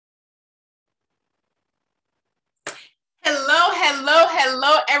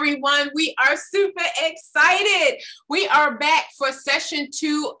everyone. We are super excited. We are back for session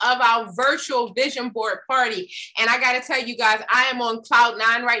 2 of our virtual vision board party. And I got to tell you guys, I am on cloud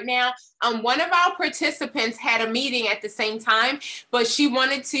 9 right now. One of our participants had a meeting at the same time, but she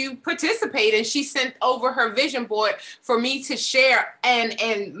wanted to participate and she sent over her vision board for me to share.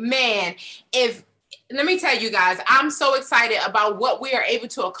 And man, let me tell you guys, I'm so excited about what we are able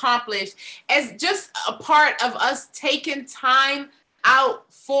to accomplish as just a part of us taking time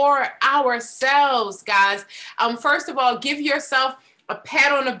out for ourselves, guys. First of all, give yourself a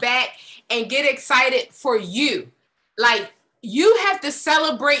pat on the back and get excited for you. Like, you have to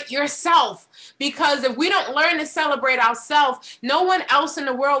celebrate yourself, because if we don't learn to celebrate ourselves, no one else in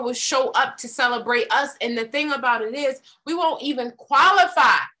the world will show up to celebrate us. And the thing about it is, we won't even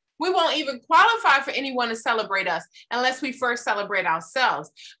qualify. We won't even qualify for anyone to celebrate us unless we first celebrate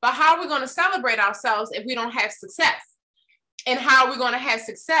ourselves. But how are we going to celebrate ourselves if we don't have success? And how are we going to have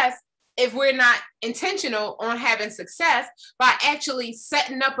success if we're not intentional on having success by actually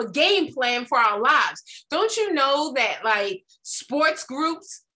setting up a game plan for our lives? Don't you know that, like, sports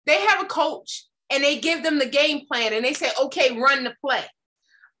groups, they have a coach and they give them the game plan and they say, okay, run the play.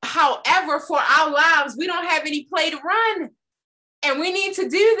 However, for our lives, we don't have any play to run. And we need to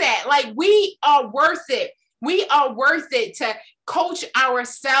do that. Like, we are worth it. We are worth it to coach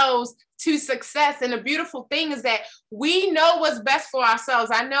ourselves to success. And the beautiful thing is that we know what's best for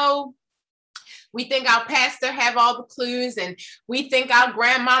ourselves. I know we think our pastor have all the clues, and we think our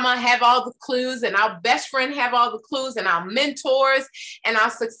grandmama have all the clues, and our best friend have all the clues, and our mentors and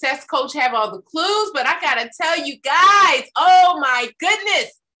our success coach have all the clues. But I got to tell you guys, oh my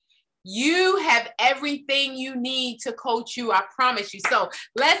goodness, you have everything you need to coach you. I promise you. So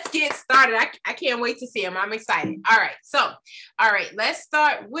let's get started. I can't wait to see him. I'm excited. All right. Let's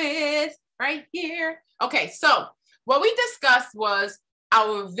start with right here. Okay. So what we discussed was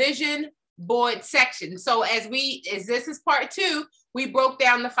our vision board section. So as this is part 2, we broke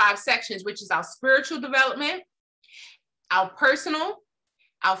down the 5 sections, which is our spiritual development, our personal,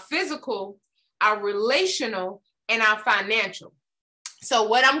 our physical, our relational, and our financial. So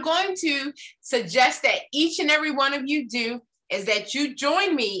what I'm going to suggest that each and every one of you do is that you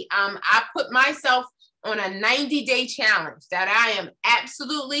join me. I put myself on a 90-day challenge that I am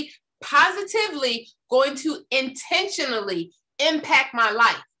absolutely, positively going to intentionally impact my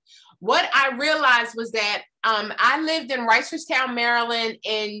life. What I realized was that I lived in Reisterstown, Maryland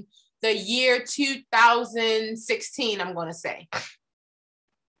in the year 2016, I'm going to say.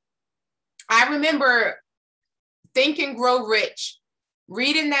 I remember Think and Grow Rich,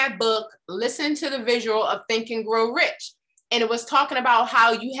 reading that book, listening to the visual of Think and Grow Rich. And it was talking about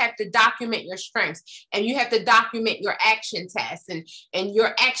how you have to document your strengths and you have to document your action tasks and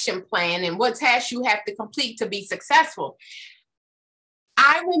your action plan and what tasks you have to complete to be successful.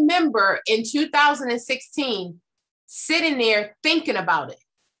 I remember in 2016 sitting there thinking about it,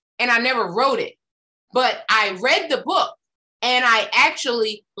 and I never wrote it, but I read the book. And I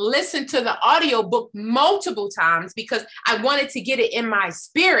actually listened to the audiobook multiple times because I wanted to get it in my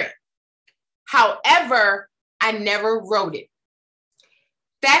spirit. However, I never wrote it.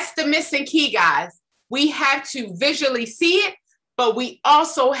 That's the missing key, guys. We have to visually see it, but we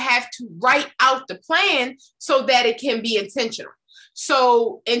also have to write out the plan so that it can be intentional.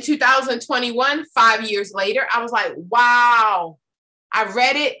 So in 2021, 5 years later, I was like, wow, I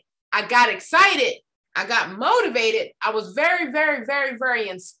read it. I got excited. I got motivated. I was very, very, very, very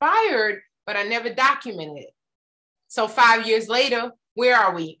inspired, but I never documented it. So 5 years later, where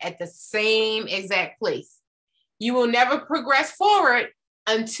are we? At the same exact place. You will never progress forward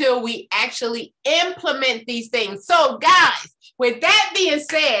until we actually implement these things. So guys, with that being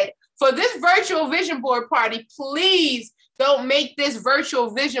said, for this virtual vision board party, please don't make this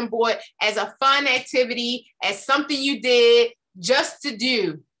virtual vision board as a fun activity, as something you did just to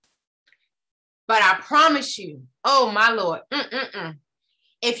do. But I promise you, oh my Lord,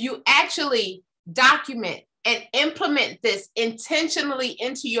 if you actually document and implement this intentionally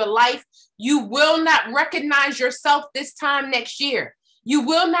into your life, you will not recognize yourself this time next year. You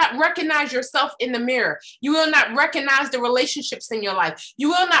will not recognize yourself in the mirror. You will not recognize the relationships in your life. You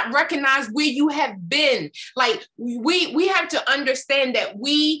will not recognize where you have been. Like, we have to understand that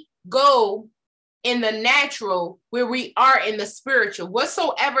we go in the natural where we are in the spiritual.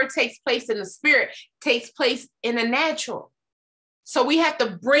 Whatsoever takes place in the spirit takes place in the natural. So we have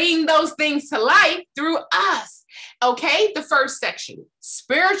to bring those things to life through us. Okay, the first section,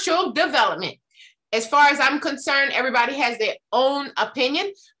 spiritual development. As far as I'm concerned, everybody has their own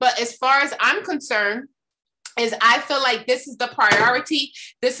opinion, but as far as I'm concerned, is I feel like this is the priority.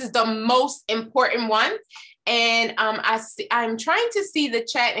 This is the most important one. And I'm trying to see the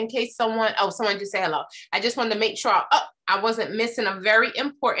chat in case someone just said hello. I just wanted to make sure I wasn't missing a very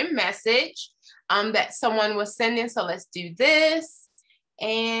important message that someone was sending. So let's do this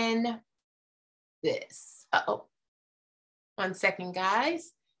and this. One second,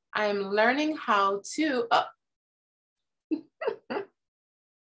 guys. I'm learning how to,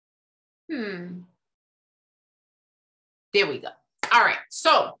 There we go. All right,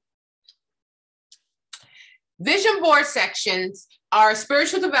 so vision board sections are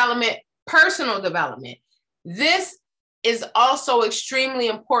spiritual development, personal development. This is also extremely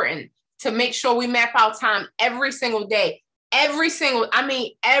important to make sure we map out time every single day. Every single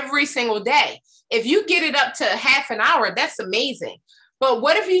day. If you get it up to half an hour, that's amazing. But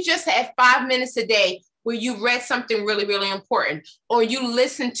what if you just have 5 minutes a day where you read something really, really important, or you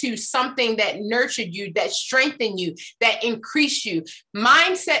listen to something that nurtured you, that strengthened you, that increased you?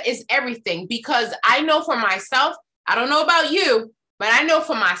 Mindset is everything, because I know for myself, I don't know about you, but I know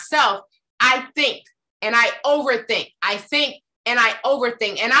for myself, I think and I overthink. I think and I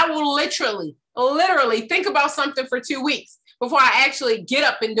overthink, and I will literally think about something for 2 weeks before I actually get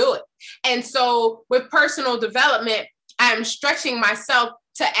up and do it. And so with personal development, I'm stretching myself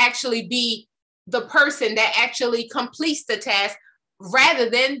to actually be the person that actually completes the task rather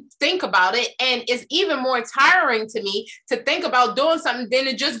than think about it. And it's even more tiring to me to think about doing something than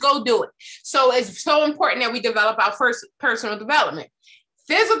to just go do it. So it's so important that we develop our first personal development.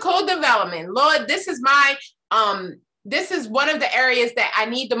 Physical development. Lord, this is one of the areas that I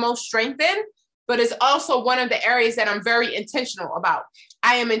need the most strength in, but it's also one of the areas that I'm very intentional about.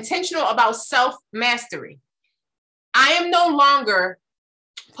 I am intentional about self-mastery. I am no longer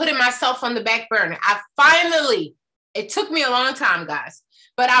putting myself on the back burner. It took me a long time, guys,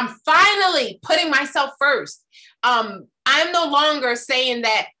 but I'm finally putting myself first. I'm no longer saying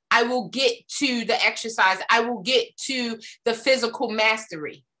that I will get to the exercise, I will get to the physical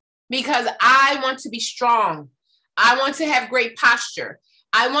mastery, because I want to be strong. I want to have great posture.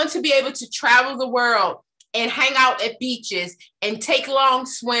 I want to be able to travel the world and hang out at beaches and take long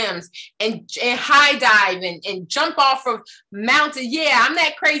swims and high dive and jump off of mountains. Yeah, I'm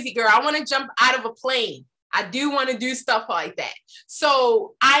that crazy girl. I want to jump out of a plane. I do want to do stuff like that.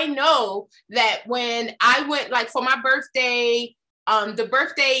 So I know that when I went, like for my birthday,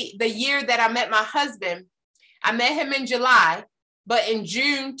 the year that I met my husband, I met him in July, but in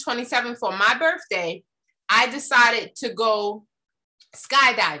June 27th for my birthday, I decided to go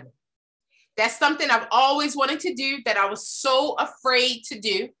skydiving. That's something I've always wanted to do that I was so afraid to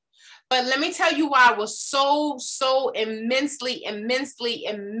do. But let me tell you why I was so immensely,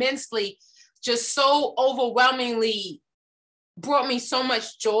 just so overwhelmingly brought me so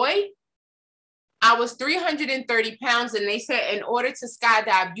much joy. I was 330 pounds, and they said in order to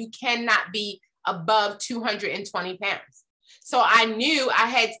skydive, you cannot be above 220 pounds. So I knew I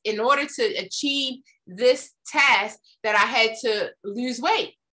had, in order to achieve this task, that I had to lose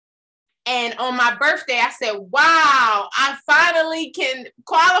weight. And on my birthday, I said, wow, I finally can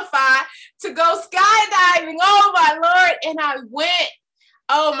qualify to go skydiving. Oh, my Lord. And I went.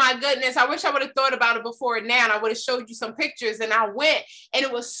 Oh, my goodness. I wish I would have thought about it before now, and I would have showed you some pictures. And I went, and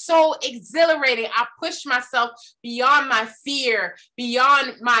it was so exhilarating. I pushed myself beyond my fear,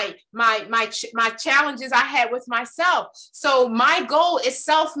 beyond my challenges I had with myself. So my goal is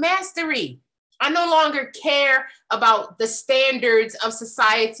self-mastery. I no longer care about the standards of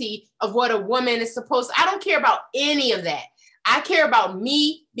society of what a woman is supposed to. I don't care about any of that. I care about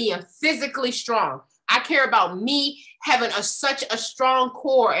me being physically strong. I care about me having such a strong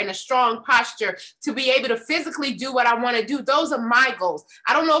core and a strong posture to be able to physically do what I want to do. Those are my goals.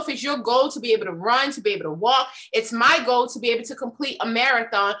 I don't know if it's your goal to be able to run, to be able to walk. It's my goal to be able to complete a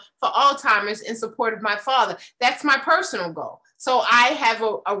marathon for Alzheimer's in support of my father. That's my personal goal. So I have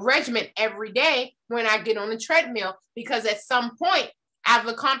a regimen every day when I get on the treadmill, because at some point I've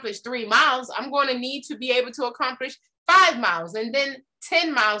accomplished 3 miles. I'm going to need to be able to accomplish 5 miles, and then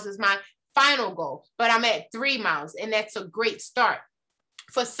 10 miles is my final goal, but I'm at 3 miles, and that's a great start.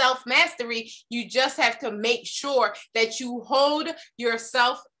 For self-mastery, you just have to make sure that you hold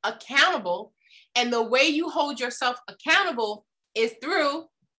yourself accountable. And the way you hold yourself accountable is through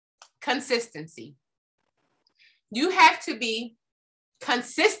consistency. You have to be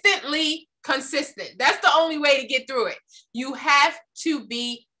consistently consistent. That's the only way to get through it. You have to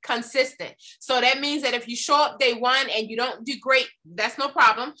be consistent. So that means that if you show up day 1 and you don't do great, that's no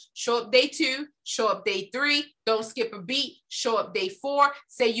problem. Show up day 2, show up day 3, don't skip a beat. Show up day 4,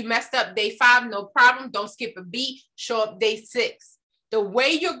 say you messed up day 5, no problem. Don't skip a beat. Show up day 6. The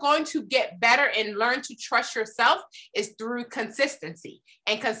way you're going to get better and learn to trust yourself is through consistency.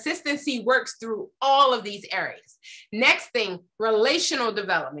 And consistency works through all of these areas. Next thing, relational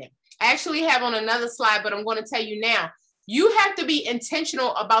development. I actually have on another slide, but I'm going to tell you now. You have to be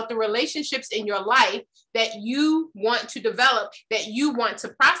intentional about the relationships in your life that you want to develop, that you want to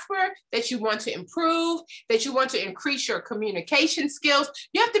prosper, that you want to improve, that you want to increase your communication skills.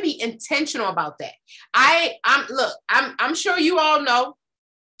 You have to be intentional about that. I'm sure you all know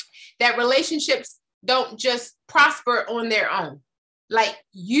that relationships don't just prosper on their own. Like,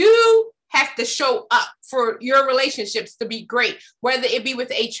 you have to show up for your relationships to be great, whether it be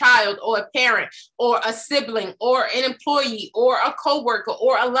with a child or a parent or a sibling or an employee or a coworker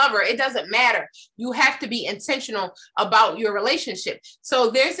or a lover. It doesn't matter. You have to be intentional about your relationship. So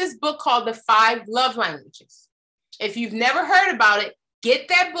there's this book called The 5 Love Languages. If you've never heard about it, get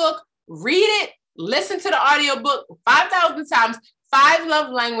that book, read it, listen to the audiobook 5,000 times. 5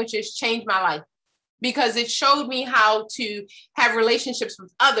 Love Languages changed my life, because it showed me how to have relationships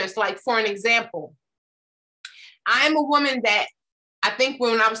with others. Like, for an example, I'm a woman that, I think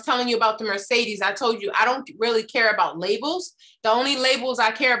when I was telling you about the Mercedes, I told you I don't really care about labels. The only labels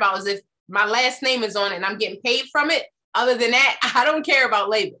I care about is if my last name is on it and I'm getting paid from it. Other than that, I don't care about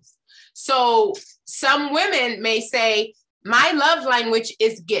labels. So some women may say, my love language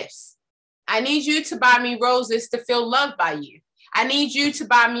is gifts. I need you to buy me roses to feel loved by you. I need you to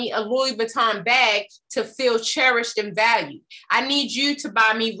buy me a Louis Vuitton bag to feel cherished and valued. I need you to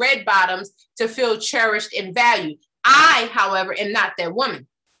buy me red bottoms to feel cherished and valued. I, however, am not that woman.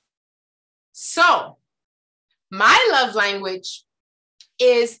 So my love language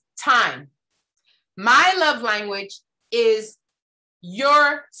is time. My love language is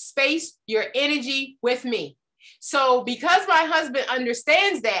your space, your energy with me. So because my husband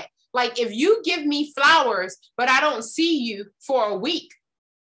understands that, like, if you give me flowers, but I don't see you for a week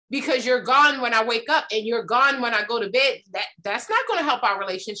because you're gone when I wake up and you're gone when I go to bed, that's not going to help our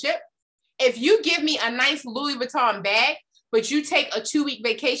relationship. If you give me a nice Louis Vuitton bag, but you take a 2-week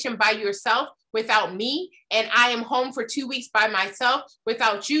vacation by yourself without me, and I am home for 2 weeks by myself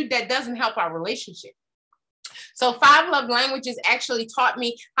without you, that doesn't help our relationship. So 5 Love Languages actually taught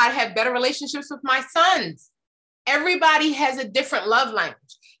me how to have better relationships with my sons. Everybody has a different love language.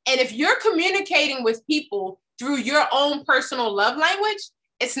 And if you're communicating with people through your own personal love language,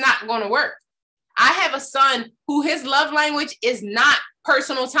 it's not going to work. I have a son who his love language is not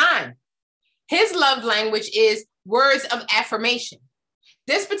personal time. His love language is words of affirmation.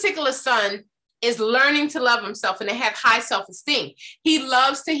 This particular son is learning to love himself and to have high self-esteem. He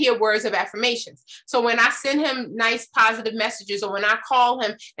loves to hear words of affirmations. So when I send him nice positive messages, or when I call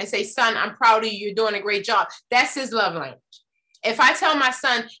him and say, son, I'm proud of you, you're doing a great job, that's his love language. If I tell my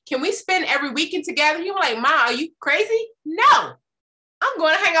son, can we spend every weekend together? He'll be like, Ma, are you crazy? No, I'm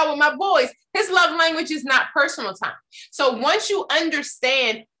going to hang out with my boys. His love language is not personal time. So once you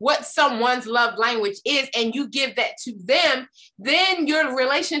understand what someone's love language is and you give that to them, then your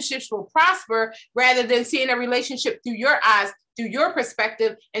relationships will prosper, rather than seeing a relationship through your eyes, through your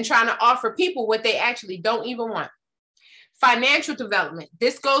perspective, and trying to offer people what they actually don't even want. Financial development.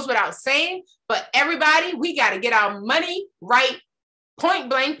 This goes without saying, but everybody, we got to get our money right, point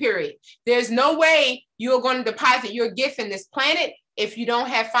blank, period. There's no way you're going to deposit your gift in this planet if you don't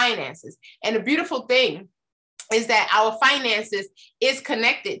have finances. And the beautiful thing is that our finances is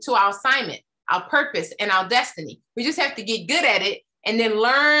connected to our assignment, our purpose, and our destiny. We just have to get good at it and then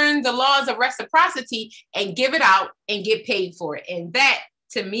learn the laws of reciprocity and give it out and get paid for it. And that,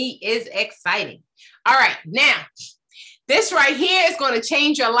 to me, is exciting. All right, now, this right here is going to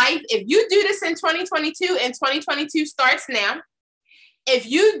change your life. If you do this in 2022, and 2022 starts now, if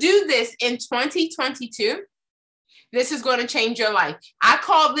you do this in 2022, this is going to change your life. I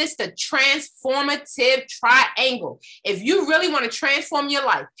call this the transformative triangle. If you really want to transform your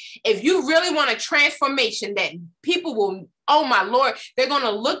life, if you really want a transformation that people will, oh my Lord, they're going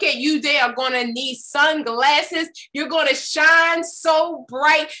to look at you. They are going to need sunglasses. You're going to shine so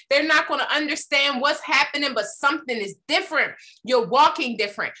bright. They're not going to understand what's happening, but something is different. You're walking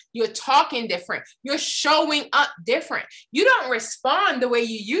different. You're talking different. You're showing up different. You don't respond the way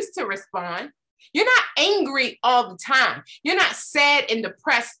you used to respond. You're not angry all the time. You're not sad and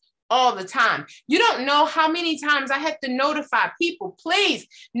depressed all the time. You don't know how many times I have to notify people, please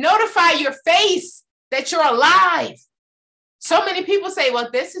notify your face that you're alive. So many people say, well,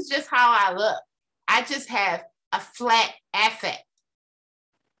 this is just how I look. I just have a flat affect.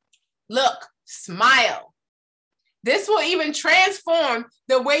 Look, smile. This will even transform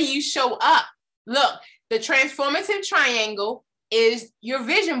the way you show up. Look, the transformative triangle is your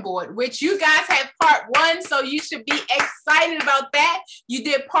vision board, which you guys have part 1. So you should be excited about that. You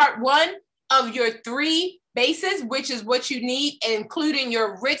did part 1 of your 3 bases, which is what you need, including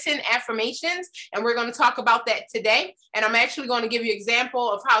your written affirmations. And we're going to talk about that today. And I'm actually going to give you an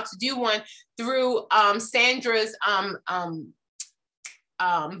example of how to do one through Sandra's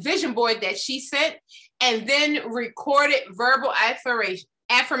vision board that she sent, and then recorded verbal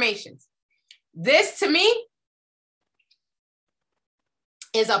affirmations. This to me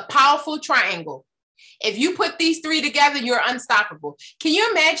is a powerful triangle. If you put these 3 together, you're unstoppable. Can you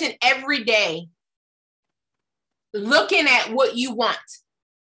imagine every day looking at what you want?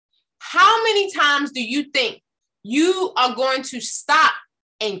 How many times do you think you are going to stop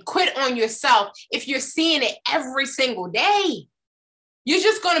and quit on yourself if you're seeing it every single day? You're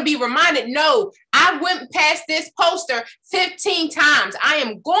just going to be reminded, no, I went past this poster 15 times. I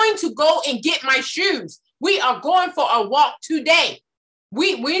am going to go and get my shoes. We are going for a walk today.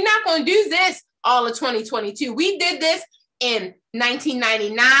 We're not going to do this all of 2022. We did this in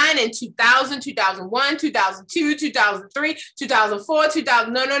 1999 and 2000, 2001, 2002, 2003, 2004,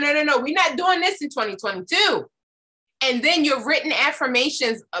 2000. No. We're not doing this in 2022. And then your written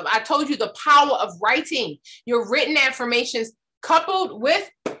affirmations. I told you the power of writing. Your written affirmations coupled with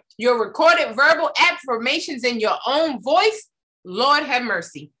your recorded verbal affirmations in your own voice. Lord have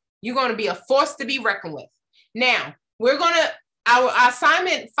mercy. You're going to be a force to be reckoned with. Now, our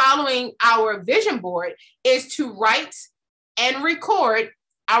assignment following our vision board is to write and record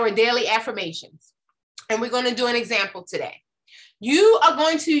our daily affirmations. And we're going to do an example today. You are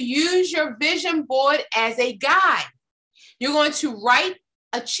going to use your vision board as a guide. You're going to write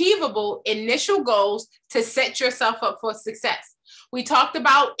achievable initial goals to set yourself up for success. We talked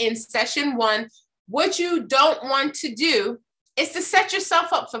about in session 1, what you don't want to do is to set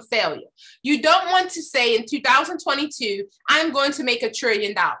yourself up for failure. You don't want to say in 2022, I'm going to make $1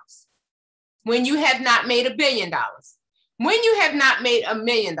 trillion when you have not made $1 billion, when you have not made $1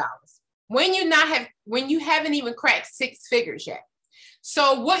 million, when you haven't even cracked 6 figures yet.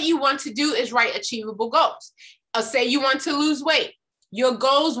 So what you want to do is write achievable goals. Say you want to lose weight. Your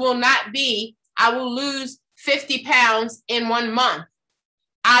goals will not be, I will lose 50 pounds in 1 month.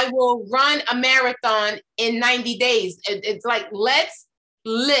 I will run a marathon in 90 days. It's like, let's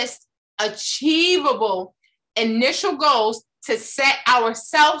list achievable initial goals to set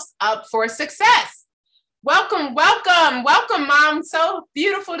ourselves up for success. Welcome, Mom. So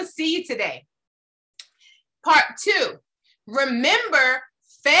beautiful to see you today. Part 2, remember,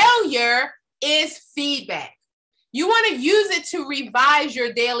 failure is feedback. You want to use it to revise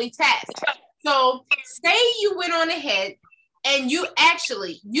your daily tasks. So say you went on ahead and you went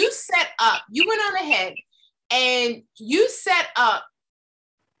on ahead and you set up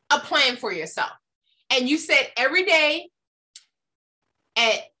a plan for yourself. And you said every day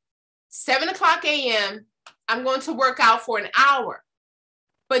at 7:00 a.m., I'm going to work out for an hour.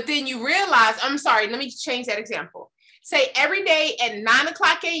 But then you realize, let me change that example. Say every day at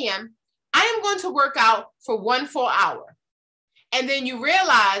 9:00 a.m., I am going to work out for 1 full hour. And then you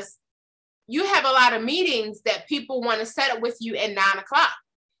realize you have a lot of meetings that people want to set up with you at 9:00.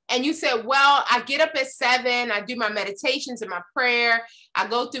 And you said, well, I get up at 7, I do my meditations and my prayer. I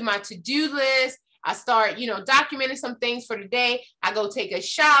go through my to-do list. I start, documenting some things for the day. I go take a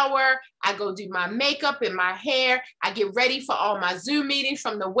shower. I go do my makeup and my hair. I get ready for all my Zoom meetings.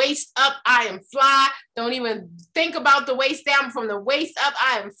 From the waist up, I am fly. Don't even think about the waist down. From the waist up,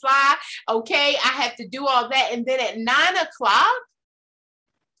 I am fly. Okay, I have to do all that. And then at 9:00,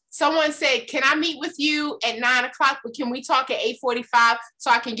 someone said, can I meet with you at 9:00? But can we talk at 8:45 so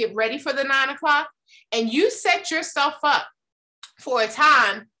I can get ready for the 9:00? And you set yourself up for a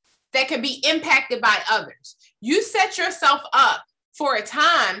time that can be impacted by others. You set yourself up for a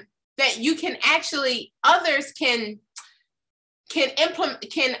time that you can actually, others can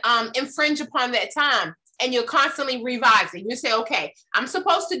infringe upon that time. And you're constantly revising. You say, okay, I'm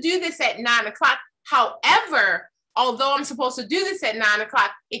supposed to do this at 9:00. However, although I'm supposed to do this at 9:00,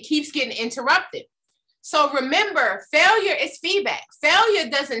 it keeps getting interrupted. So remember, failure is feedback. Failure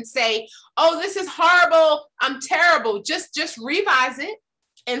doesn't say, oh, this is horrible, I'm terrible. Just revise it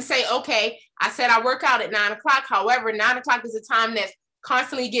and say, okay, I said I work out at 9:00. However, 9:00 is a time that's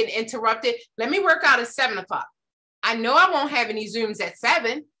constantly getting interrupted. Let me work out at 7:00. I know I won't have any Zooms at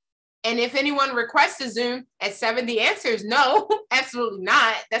 7. And if anyone requests a Zoom at 7, the answer is no, absolutely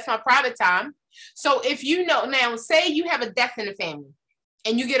not. That's my private time. So if now say you have a death in the family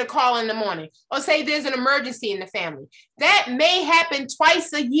and you get a call in the morning, or say there's an emergency in the family, that may happen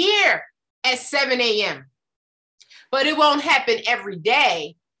twice a year at 7 a.m., but it won't happen every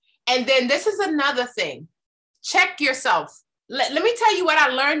day. And then this is another thing. Check yourself. let me tell you what I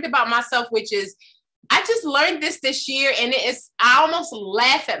learned about myself, which is I just learned this year, and I almost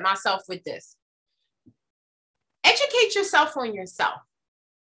laugh at myself with this. Educate yourself on yourself.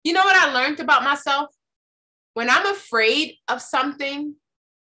 You know what I learned about myself? When I'm afraid of something,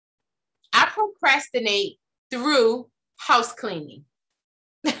 I procrastinate through house cleaning.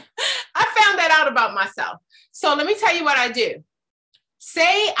 I found that out about myself. So let me tell you what I do. Say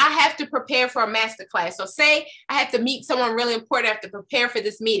I have to prepare for a master class, or say I have to meet someone really important, I have to prepare for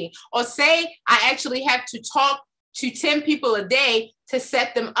this meeting, or say I actually have to talk to 10 people a day to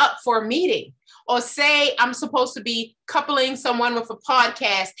set them up for a meeting, or say I'm supposed to be coupling someone with a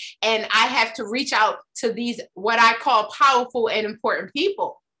podcast and I have to reach out to these, what I call powerful and important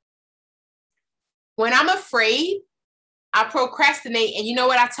people. When I'm afraid, I procrastinate. And you know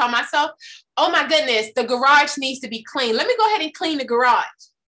what I tell myself? Oh my goodness, the garage needs to be clean. Let me go ahead and clean the garage.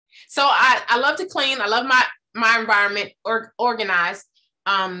 So I love to clean. I love my environment organized.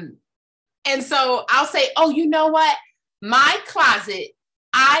 And so I'll say, oh, you know what? My closet,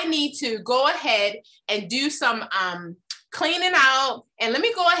 I need to go ahead and do some cleaning out. And let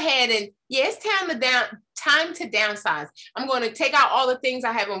me go ahead and, yeah, it's time to downsize. I'm going to take out all the things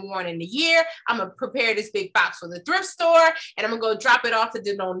I haven't worn in a year. I'm going to prepare this big box for the thrift store, and I'm going to go drop it off to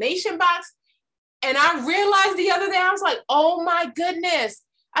the donation box. And I realized the other day, I was like, oh my goodness.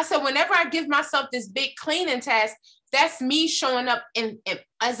 I said, whenever I give myself this big cleaning task, that's me showing up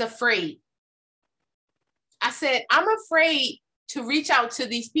as afraid. I said, I'm afraid to reach out to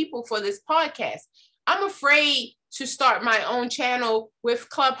these people for this podcast. I'm afraid to start my own channel with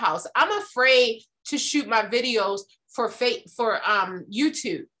Clubhouse. I'm afraid to shoot my videos for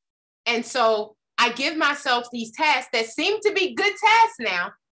YouTube. And so I give myself these tasks that seem to be good tasks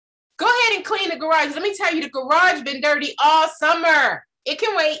now. Go ahead and clean the garage. Let me tell you, the garage been dirty all summer. It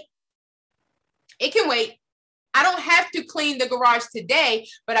can wait. It can wait. I don't have to clean the garage today,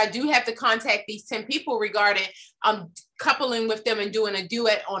 but I do have to contact these 10 people regarding coupling with them and doing a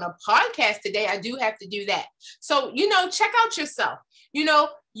duet on a podcast today. I do have to do that. So, check out yourself.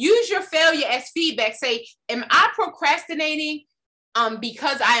 Use your failure as feedback. Say, am I procrastinating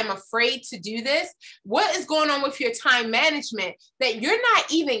because I am afraid to do this? What is going on with your time management that you're not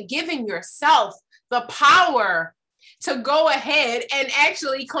even giving yourself the power to go ahead and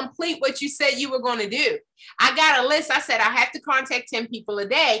actually complete what you said you were going to do? I got a list. I said I have to contact 10 people a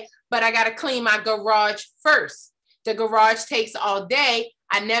day, but I got to clean my garage first. The garage takes all day.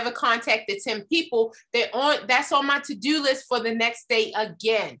 I never contacted 10 people. That's on my to-do list for the next day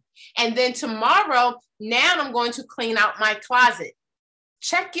again. And then tomorrow, now I'm going to clean out my closet.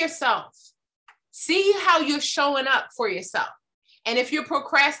 Check yourself. See how you're showing up for yourself. And if you're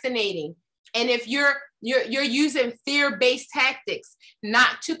procrastinating, and if you're using fear-based tactics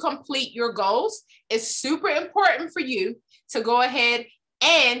not to complete your goals, it's super important for you to go ahead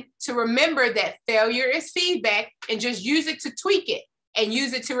and to remember that failure is feedback, and just use it to tweak it and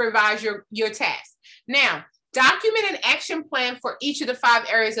use it to revise your task. Now, document an action plan for each of the 5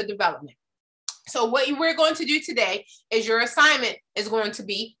 areas of development. So what we're going to do today is your assignment is going to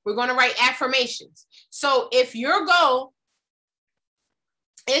be, we're going to write affirmations. So if your goal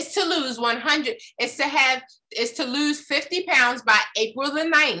is to lose 100, is to lose 50 pounds by April the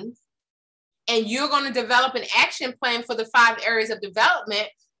 9th, and you're going to develop an action plan for the 5 areas of development,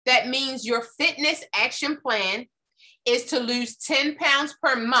 that means your fitness action plan is to lose 10 pounds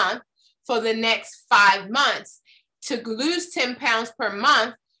per month for the next 5 months. To lose 10 pounds per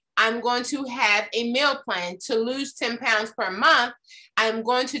month, I'm going to have a meal plan. To lose 10 pounds per month, I'm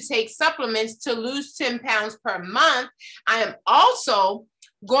going to take supplements to lose 10 pounds per month. I am also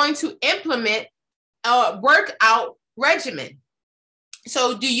going to implement a workout regimen.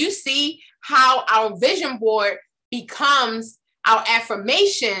 So do you see how our vision board becomes our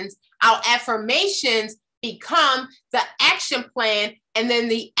affirmations? Our affirmations become the action plan, and then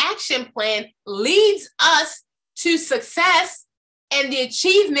the action plan leads us to success and the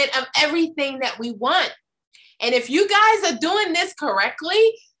achievement of everything that we want. And if you guys are doing this correctly,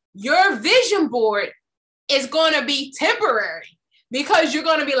 your vision board is going to be temporary, because you're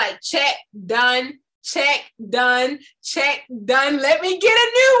going to be like, check, done, check, done, check, done. Let me get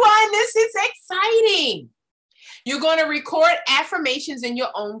a new one. This is exciting. You're going to record affirmations in your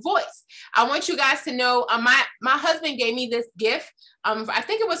own voice. I want you guys to know, my husband gave me this gift. I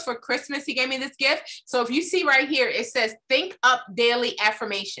think it was for Christmas. He gave me this gift. So if you see right here, it says Think Up Daily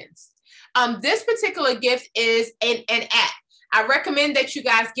Affirmations. This particular gift is an app. I recommend that you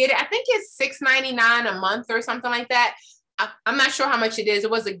guys get it. I think it's $6.99 a month or something like that. I'm not sure how much it is. It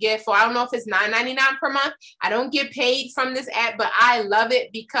was a gift, or I don't know if it's $9.99 per month. I don't get paid from this app, but I love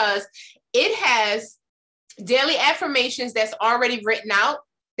it because it has daily affirmations that's already written out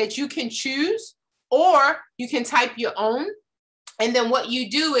that you can choose, or you can type your own. And then what you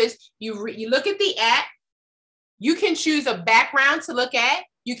do is you look at the app. You can choose a background to look at.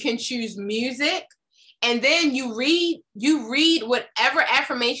 You can choose music. And then you read whatever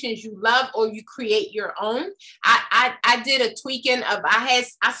affirmations you love, or you create your own. I did a tweaking of, I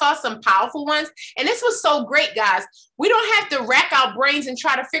saw some powerful ones, and this was so great, guys. We don't have to rack our brains and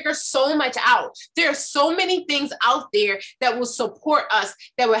try to figure so much out. There are so many things out there that will support us,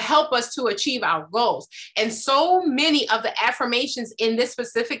 that will help us to achieve our goals. And so many of the affirmations in this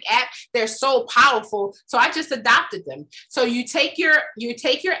specific app, they're so powerful. So I just adopted them. So you take your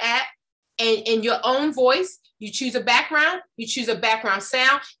app, and in your own voice, you choose a background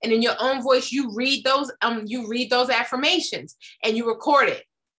sound, and in your own voice, you read those affirmations and you record it.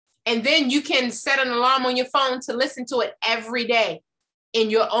 And then you can set an alarm on your phone to listen to it every day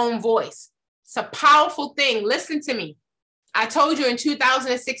in your own voice. It's a powerful thing. Listen to me. I told you in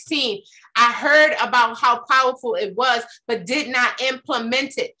 2016, I heard about how powerful it was, but did not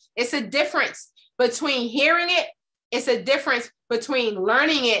implement it. It's a difference between hearing it. It's a difference between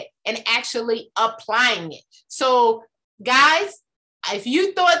learning it and actually applying it. So guys, if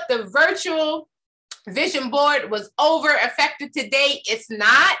you thought the virtual vision board was over, effective today, it's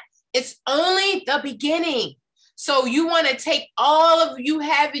not. It's only the beginning. So you want to take all of you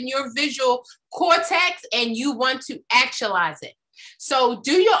have in your visual cortex and you want to actualize it. So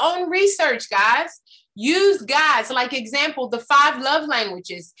do your own research, guys. Use guides, like example, the 5 love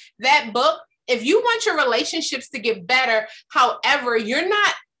languages, that book. If you want your relationships to get better, however, you're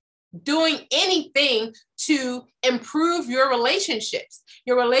not doing anything to improve your relationships.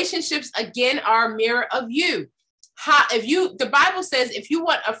 Your relationships, again, are a mirror of you. The Bible says, if you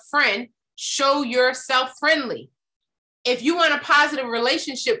want a friend, show yourself friendly. If you want a positive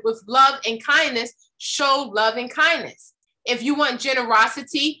relationship with love and kindness, show love and kindness. If you want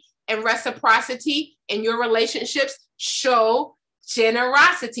generosity and reciprocity in your relationships, show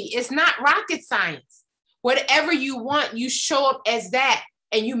generosity. It's not rocket science. Whatever you want, you show up as that,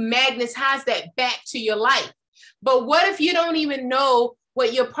 and you magnetize that back to your life. But what if you don't even know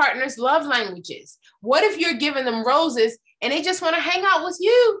what your partner's love language is? What if you're giving them roses and they just want to hang out with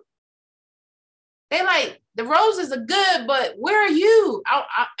you? They like, the roses are good, but where are you?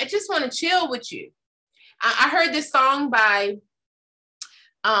 I just want to chill with you. I heard this song by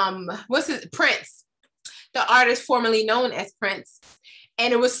Prince, the artist formerly known as Prince.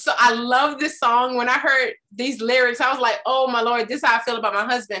 And it was so, I love this song. When I heard these lyrics, I was like, oh my Lord, this is how I feel about my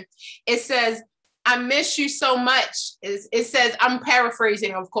husband. It says, I miss you so much. It says, I'm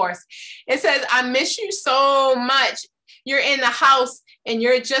paraphrasing, of course. It says, I miss you so much. You're in the house and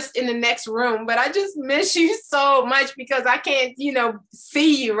you're just in the next room, but I just miss you so much because I can't,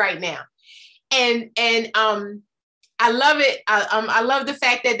 see you right now. And I love it. I love the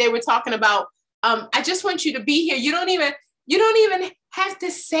fact that they were talking about, I just want you to be here. You don't even have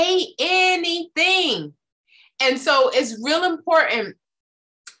to say anything. And so it's real important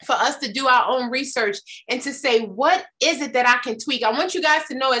for us to do our own research and to say, what is it that I can tweak? I want you guys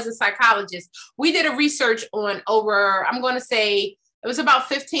to know, as a psychologist, we did a research on over, I'm going to say it was about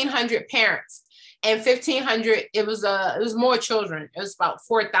 1,500 parents, and 1,500, it was more children. It was about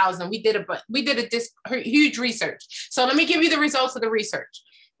 4,000. We did a huge research. So let me give you the results of the research.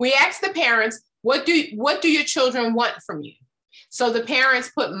 We asked the parents, what do your children want from you? So the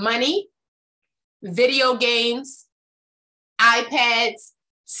parents put money, video games, iPads,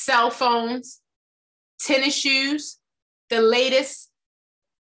 cell phones, tennis shoes, the latest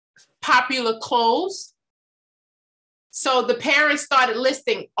popular clothes. So the parents started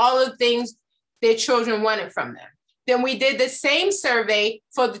listing all of the things their children wanted from them. Then we did the same survey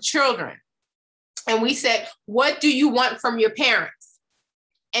for the children. And we said, what do you want from your parents?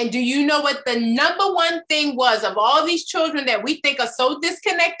 And do you know what the number one thing was of all these children that we think are so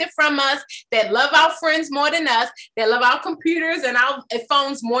disconnected from us, that love our friends more than us, that love our computers and our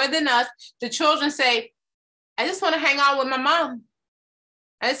phones more than us? The children say, I just want to hang out with my mom.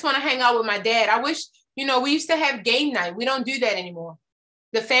 I just want to hang out with my dad. I wish, we used to have game night. We don't do that anymore.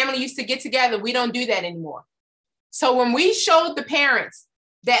 The family used to get together. We don't do that anymore. So when we showed the parents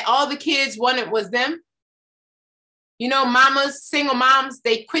that all the kids wanted was them, mamas, single moms,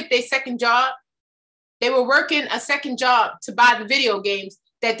 they quit their second job. They were working a second job to buy the video games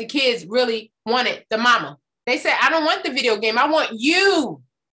that the kids really wanted, the mama. They said, I don't want the video game. I want you.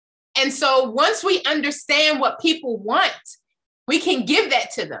 And so once we understand what people want, we can give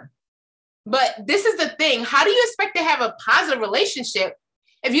that to them. But this is the thing. How do you expect to have a positive relationship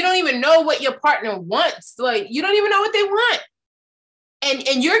if you don't even know what your partner wants? Like, you don't even know what they want.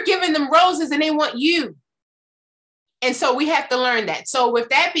 And you're giving them roses and they want you. And so we have to learn that. So with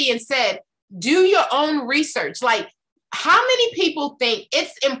that being said, do your own research. Like, how many people think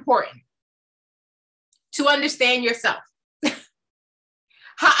it's important to understand yourself? Come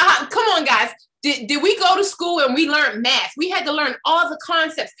on, guys. Did we go to school and we learned math? We had to learn all the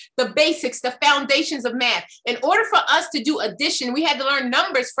concepts, the basics, the foundations of math. In order for us to do addition, we had to learn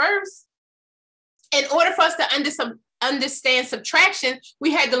numbers first. In order for us to understand subtraction,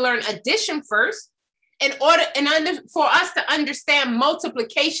 we had to learn addition first. For us to understand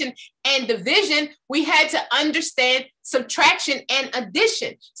multiplication and division, we had to understand subtraction and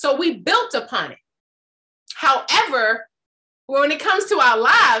addition. So we built upon it. However, when it comes to our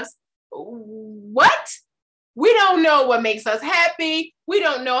lives, what? We don't know what makes us happy. We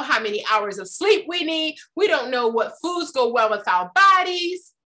don't know how many hours of sleep we need. We don't know what foods go well with our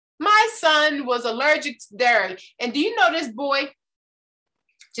bodies. My son was allergic to dairy. And do you know this boy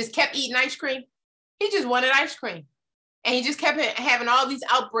just kept eating ice cream? He just wanted ice cream. And he just kept having all these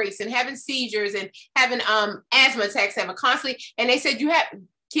outbreaks and having seizures and having asthma attacks, having constantly. And they said,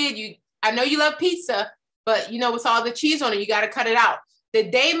 I know you love pizza, but with all the cheese on it, you got to cut it out. The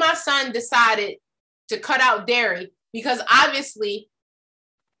day my son decided to cut out dairy, because obviously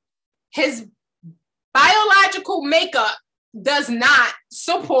his biological makeup does not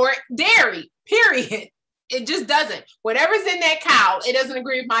support dairy, period. It just doesn't. Whatever's in that cow, it doesn't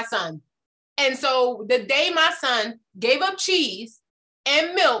agree with my son. And so the day my son gave up cheese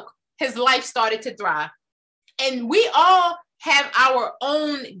and milk, his life started to thrive. And we all have our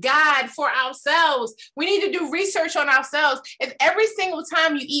own guide for ourselves. We need to do research on ourselves. If every single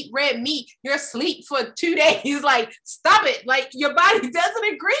time you eat red meat, you're asleep for 2 days, like, stop it. Like, your body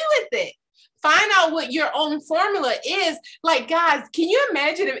doesn't agree with it. Find out what your own formula is. Like, guys, can you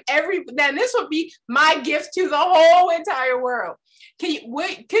imagine if then this would be my gift to the whole entire world. Could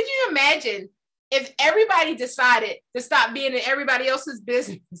you imagine if everybody decided to stop being in everybody else's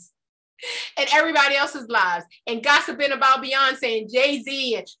business and everybody else's lives and gossiping about Beyonce and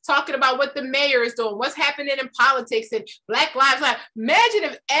Jay-Z and talking about what the mayor is doing, what's happening in politics and Black Lives Matter? Imagine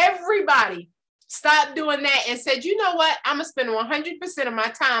if everybody stopped doing that and said, you know what? I'm going to spend 100% of my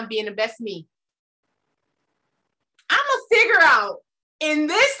time being the best me. I'm going to figure out in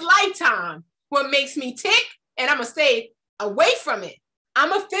this lifetime what makes me tick, and I'm going to stay away from it. I'm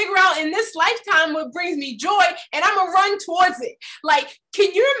going to figure out in this lifetime what brings me joy, and I'm going to run towards it. Like,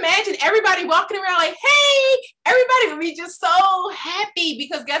 can you imagine everybody walking around like, hey, everybody would be just so happy,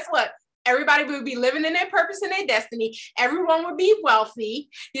 because guess what? Everybody would be living in their purpose and their destiny. Everyone would be wealthy.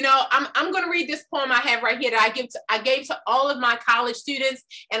 I'm going to read this poem I have right here that I gave to all of my college students,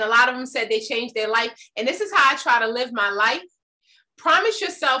 and a lot of them said they changed their life. And this is how I try to live my life. Promise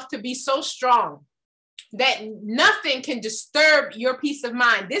yourself to be so strong that nothing can disturb your peace of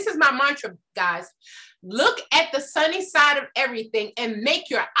mind. This is my mantra, guys. Look at the sunny side of everything and make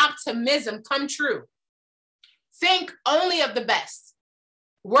your optimism come true. Think only of the best.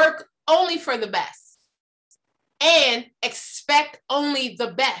 Work only for the best. And expect only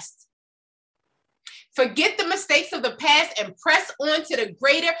the best. Forget the mistakes of the past and press on to the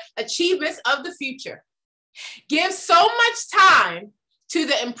greater achievements of the future. Give so much time to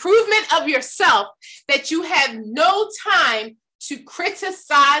the improvement of yourself that you have no time to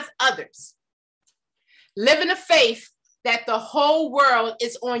criticize others. Live in the faith that the whole world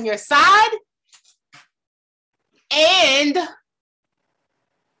is on your side, and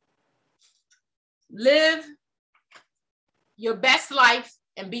live your best life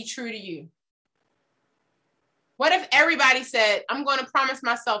and be true to you. What if everybody said, I'm going to promise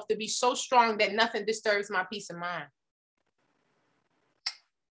myself to be so strong that nothing disturbs my peace of mind?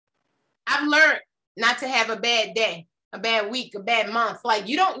 I've learned not to have a bad day, a bad week, a bad month. Like,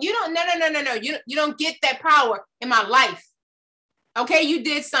 you don't, no. You don't get that power in my life. Okay, you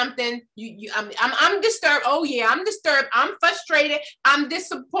did something. I'm disturbed. Oh yeah, I'm disturbed. I'm frustrated. I'm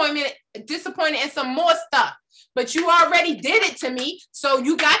disappointed in some more stuff. But you already did it to me. So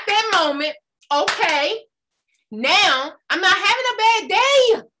you got that moment. Okay. Now I'm not having a bad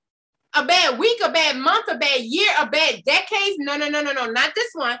day, a bad week, a bad month, a bad year, a bad decade. No. Not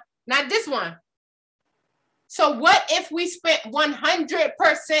this one. Not this one. So what if we spent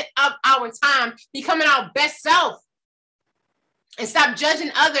 100% of our time becoming our best self and stop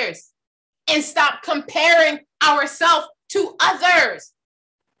judging others and stop comparing ourselves to others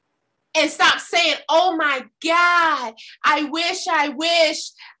and stop saying, oh my God, I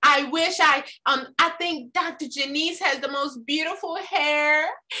think Dr. Janice has the most beautiful hair.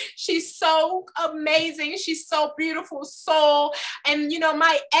 She's so amazing. She's so beautiful soul. And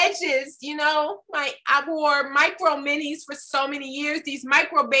my edges, I wore micro minis for so many years. These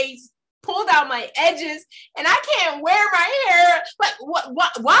micro pulled out my edges and I can't wear my hair. Like, why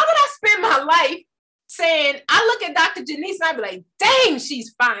would I spend my life saying, I look at Dr. Janice and I be like, dang,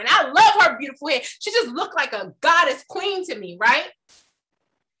 she's fine. I love her beautiful hair. She just looked like a goddess queen to me, right?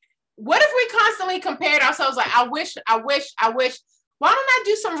 What if we constantly compared ourselves? Like, I wish. Why don't I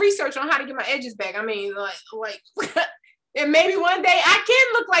do some research on how to get my edges back? I mean, like, and maybe one day I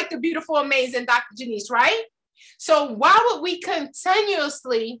can look like the beautiful, amazing Dr. Janice, right? So why would we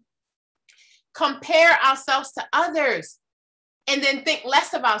continuously compare ourselves to others and then think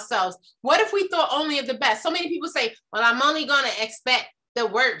less of ourselves? What if we thought only of the best? So many people say, well, I'm only going to expect the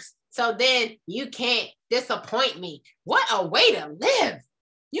worst, so then you can't disappoint me. What a way to live.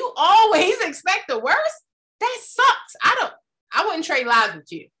 You always expect the worst? That sucks. I wouldn't trade lives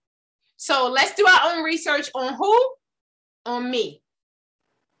with you. So let's do our own research on who? On me.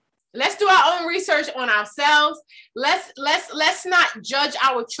 Let's do our own research on ourselves. Let's not judge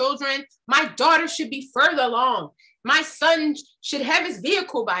our children. My daughter should be further along. My son should have his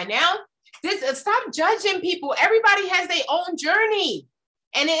vehicle by now. Stop judging people. Everybody has their own journey.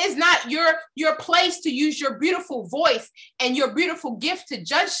 And it is not your place to use your beautiful voice and your beautiful gift to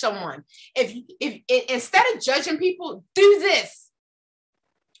judge someone. If instead of judging people, do this.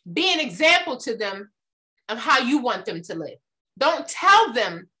 Be an example to them of how you want them to live. Don't tell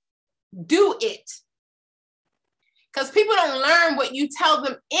them, do it. Because people don't learn what you tell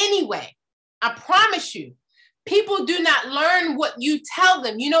them anyway. I promise you. People do not learn what you tell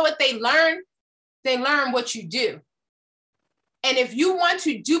them. You know what they learn? They learn what you do. And if you want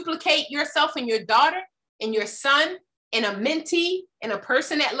to duplicate yourself and your daughter and your son and a mentee and a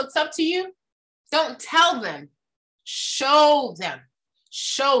person that looks up to you, don't tell them. Show them.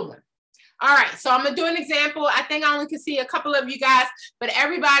 Show them. All right, so I'm going to do an example. I think I only can see a couple of you guys, but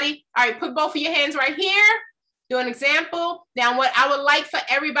everybody, all right, put both of your hands right here. Do an example. Now, what I would like for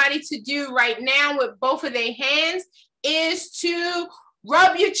everybody to do right now with both of their hands is to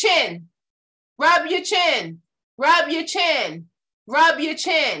rub your chin. Rub your chin. Rub your chin. Rub your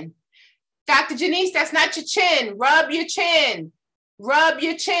chin. Dr. Janice, that's not your chin. Rub your chin. Rub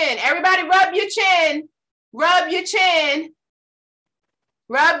your chin. Everybody rub your chin. Rub your chin.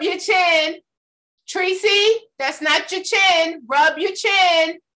 Rub your chin. Tracy, that's not your chin. Rub your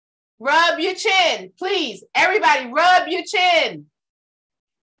chin. Rub your chin. Please, everybody rub your chin.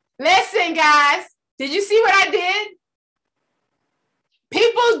 Listen, guys. Did you see what I did?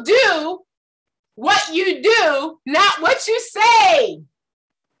 People do what you do, not what you say.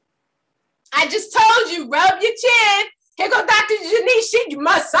 I just told you, rub your chin. Here go Dr. Janice, she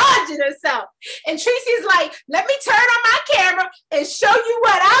massaging herself. And Tracy's like, let me turn on my camera and show you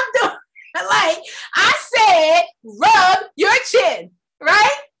what I'm doing. Like, I said, rub your chin,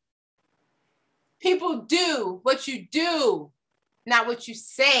 right? People do what you do, not what you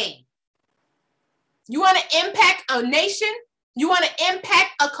say. You want to impact a nation? You want to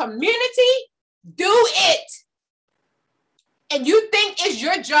impact a community? Do it. And you think it's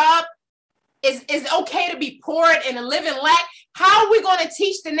your job, is okay to be poor and to live in lack? How are we going to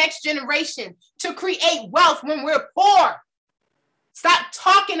teach the next generation to create wealth when we're poor? Stop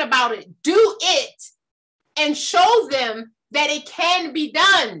talking about it. Do it. And show them that it can be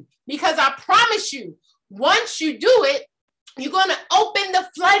done. Because I promise you, once you do it, you're going to open the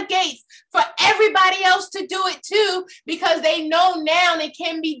floodgates for everybody else to do it too, because they know now it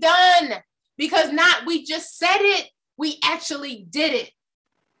can be done. Because not we just said it, we actually did it.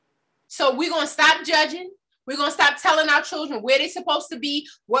 So we're going to stop judging. We're going to stop telling our children where they're supposed to be,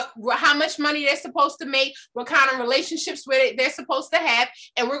 how much money they're supposed to make, what kind of relationships they're supposed to have.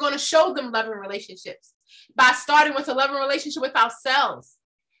 And we're going to show them loving relationships by starting with a loving relationship with ourselves.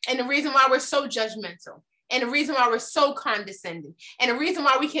 And the reason why we're so judgmental, and the reason why we're so condescending, and the reason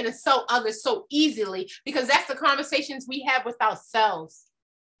why we can insult others so easily, because that's the conversations we have with ourselves.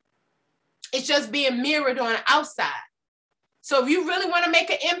 It's just being mirrored on the outside. So if you really want to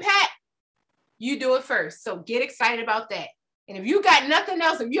make an impact, you do it first. So get excited about that. And if you got nothing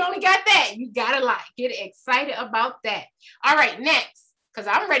else, if you only got that, you got to get excited about that. All right, next, because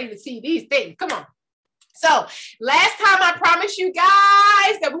I'm ready to see these things. Come on. So last time I promised you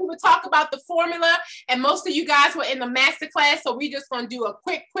guys that we would talk about the formula, and most of you guys were in the masterclass. So we're just going to do a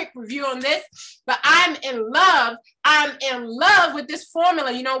quick review on this. But I'm in love. I'm in love with this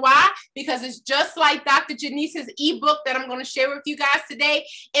formula. You know why? Because it's just like Dr. Janice's ebook that I'm going to share with you guys today.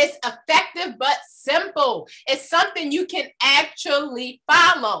 It's effective, but simple. It's something you can actually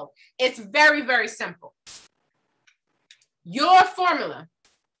follow. It's very, very simple. Your formula,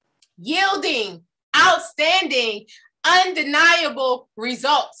 yielding outstanding, undeniable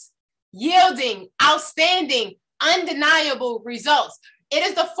results. Yielding outstanding, undeniable results. It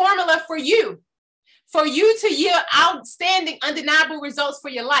is the formula for you to yield outstanding, undeniable results for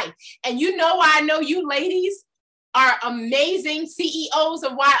your life. And you know why I know you ladies are amazing CEOs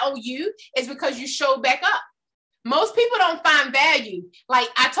of YOU is because you show back up. Most people don't find value. Like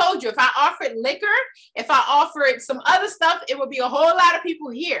I told you, if I offered liquor, if I offered some other stuff, it would be a whole lot of people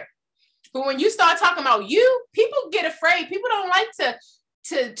here. But when you start talking about you, people get afraid. People don't like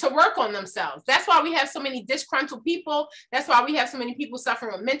to work on themselves. That's why we have so many disgruntled people. That's why we have so many people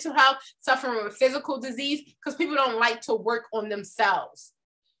suffering with mental health, suffering with physical disease, because people don't like to work on themselves.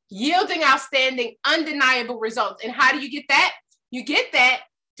 Yielding outstanding, undeniable results. And how do you get that? You get that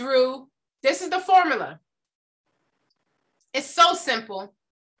through, this is the formula. It's so simple,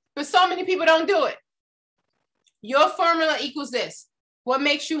 but so many people don't do it. Your formula equals this. What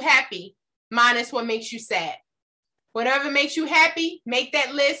makes you happy minus what makes you sad. Whatever makes you happy, make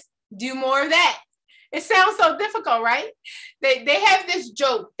that list, do more of that. It sounds so difficult, right? They have this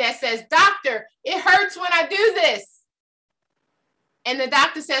joke that says, doctor, it hurts when I do this. And the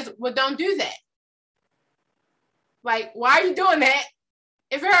doctor says, well, don't do that. Like, why are you doing that?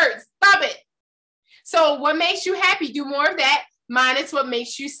 If it hurts, stop it. So what makes you happy, do more of that, minus what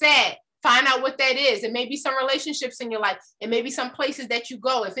makes you sad. Find out what that is. It may be some relationships in your life. It may be some places that you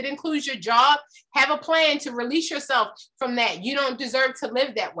go. If it includes your job, have a plan to release yourself from that. You don't deserve to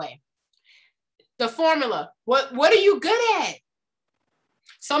live that way. The formula, what are you good at?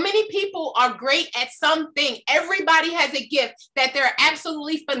 So many people are great at something. Everybody has a gift that they're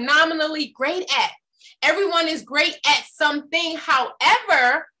absolutely phenomenally great at. Everyone is great at something.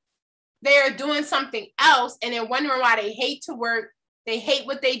 However, they're doing something else and they're wondering why they hate to work. They hate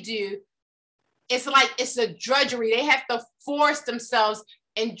what they do. It's like it's a drudgery. They have to force themselves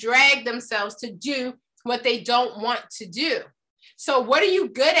and drag themselves to do what they don't want to do. So what are you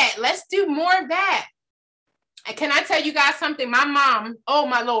good at? Let's do more of that. And can I tell you guys something? My mom, oh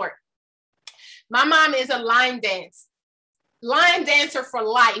my Lord, my mom is a line dancer for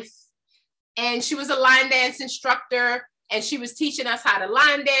life. And she was a line dance instructor and she was teaching us how to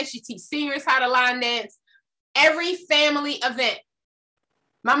line dance. She teaches seniors how to line dance. Every family event.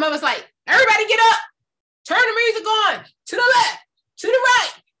 My mom was like, everybody get up, turn the music on, to the left, to the right,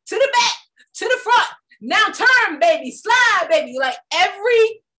 to the back, to the front. Now turn, baby, slide, baby. Like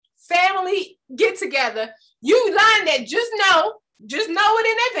every family get together, you line that, just know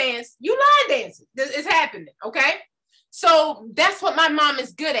it in advance. You line dancing. It's happening, okay? So that's what my mom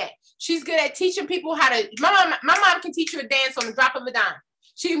is good at. She's good at teaching people how to, my mom can teach you a dance on the drop of a dime.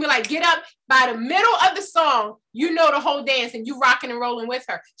 She can be like, get up by the middle of the song, you know the whole dance and you rocking and rolling with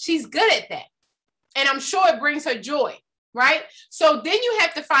her. She's good at that. And I'm sure it brings her joy, right? So then you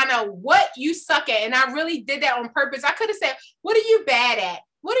have to find out what you suck at. And I really did that on purpose. I could have said, what are you bad at?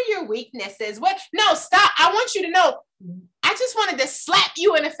 What are your weaknesses? No, stop. I want you to know, I just wanted to slap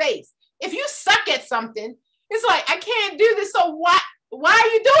you in the face. If you suck at something, it's like, I can't do this. So why are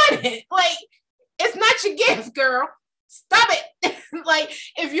you doing it? Like, it's not your gift, girl. Stop it. Like,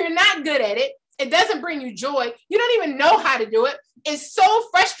 if you're not good at it, it doesn't bring you joy. You don't even know how to do it. It's so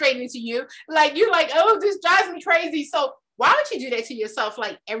frustrating to you. Like, you're like, oh, this drives me crazy. So why would you do that to yourself,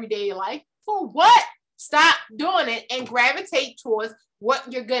 like, every day of your life? For what? Stop doing it and gravitate towards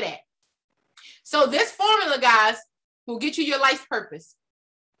what you're good at. So this formula, guys, will get you your life purpose.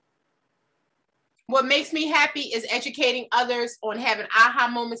 What makes me happy is educating others on having aha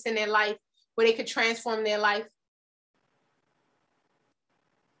moments in their life where they could transform their life.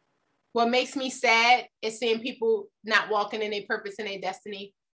 What makes me sad is seeing people not walking in their purpose and their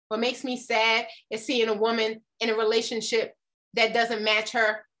destiny. What makes me sad is seeing a woman in a relationship that doesn't match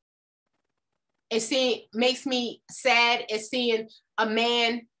her. Makes me sad is seeing a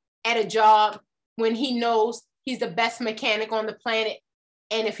man at a job when he knows he's the best mechanic on the planet.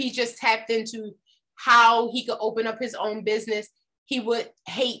 And if he just tapped into how he could open up his own business, he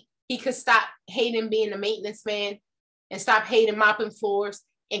could stop hating being a maintenance man and stop hating mopping floors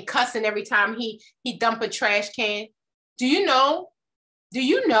and cussing every time he dump a trash can. Do you know,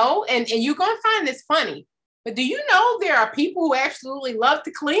 and you're going to find this funny, but do you know there are people who absolutely love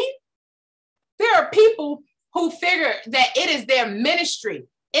to clean? There are people who figure that it is their ministry.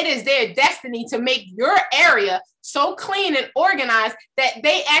 It is their destiny to make your area so clean and organized that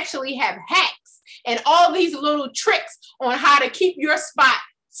they actually have hacks and all these little tricks on how to keep your spot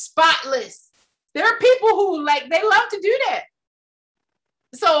spotless. There are people who they love to do that.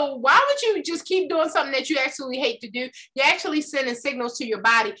 So why would you just keep doing something that you actually hate to do? You're actually sending signals to your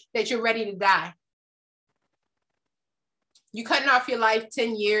body that you're ready to die. You're cutting off your life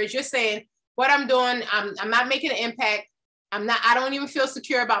 10 years. You're saying, what I'm doing, I'm not making an impact. I don't even feel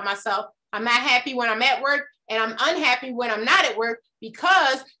secure about myself. I'm not happy when I'm at work And I'm unhappy when I'm not at work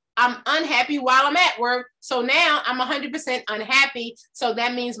because I'm unhappy while I'm at work. So now I'm 100% unhappy. So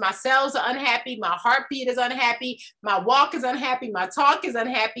that means my cells are unhappy. My heartbeat is unhappy. My walk is unhappy. My talk is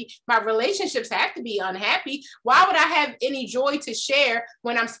unhappy. My relationships have to be unhappy. Why would I have any joy to share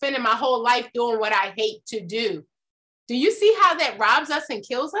when I'm spending my whole life doing what I hate to do? Do you see how that robs us and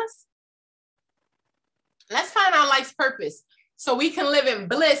kills us? Let's find our life's purpose so we can live in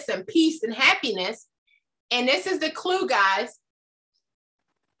bliss and peace and happiness. And this is the clue, guys.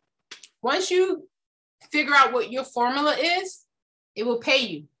 Once you figure out what your formula is, it will pay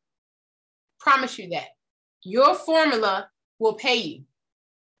you. Promise you that. Your formula will pay you.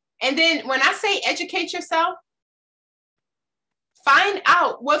 And then when I say educate yourself, find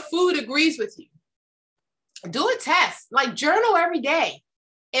out what food agrees with you. Do a test, like journal every day.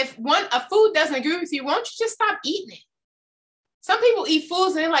 If a food doesn't agree with you, why don't you just stop eating it? Some people eat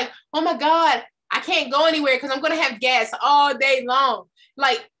foods and they're like, oh my God, I can't go anywhere because I'm going to have gas all day long.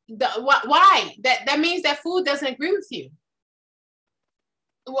 Like, why? That means that food doesn't agree with you.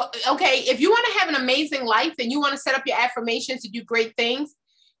 Well, okay, if you want to have an amazing life and you want to set up your affirmations to do great things,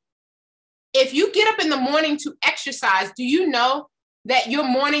 if you get up in the morning to exercise, do you know that your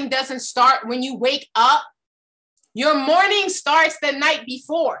morning doesn't start when you wake up? Your morning starts the night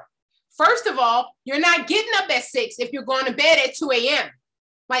before. First of all, you're not getting up at 6 if you're going to bed at 2 a.m.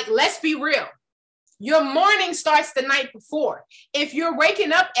 Like, let's be real. Your morning starts the night before. If you're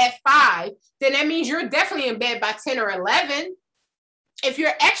waking up at 5, then that means you're definitely in bed by 10 or 11. If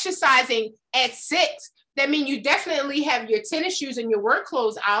you're exercising at 6, that means you definitely have your tennis shoes and your work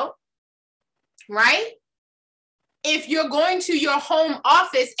clothes out, right? If you're going to your home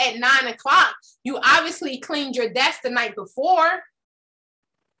office at 9 o'clock, you obviously cleaned your desk the night before.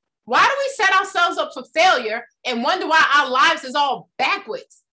 Why do we set ourselves up for failure and wonder why our lives is all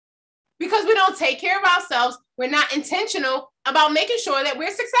backwards? Because we don't take care of ourselves. We're not intentional about making sure that we're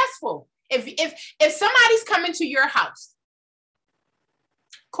successful. If somebody's coming to your house,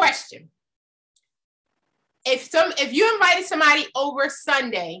 question. If you invited somebody over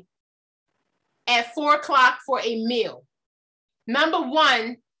Sunday at 4 o'clock for a meal, number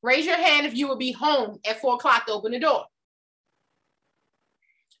one, raise your hand if you would be home at 4 o'clock to open the door.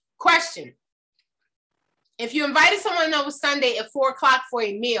 Question. If you invited someone over Sunday at 4 o'clock for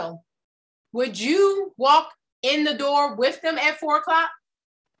a meal, would you walk in the door with them at 4 o'clock?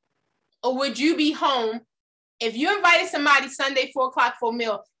 Or would you be home? If you invited somebody Sunday, 4 o'clock for a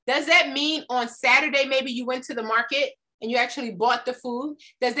meal, does that mean on Saturday, maybe you went to the market and you actually bought the food?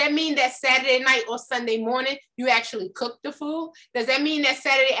 Does that mean that Saturday night or Sunday morning, you actually cooked the food? Does that mean that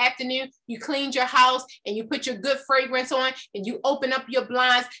Saturday afternoon, you cleaned your house and you put your good fragrance on and you open up your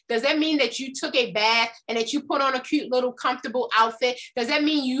blinds? Does that mean that you took a bath and that you put on a cute little comfortable outfit? Does that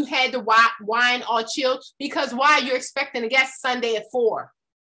mean you had the wine all chilled? Because why? You're expecting a guest Sunday at 4.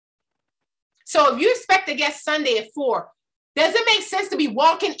 So if you expect a guest Sunday at 4, does it make sense to be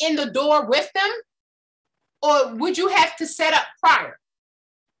walking in the door with them? Or would you have to set up prior?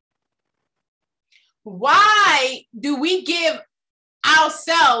 Why do we give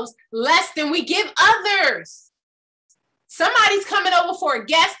ourselves less than we give others? Somebody's coming over for a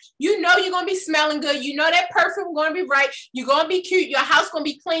guest. You know you're going to be smelling good. You know that perfume going to be right. You're going to be cute. Your house going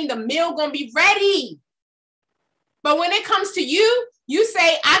to be clean. The meal going to be ready. But when it comes to you, you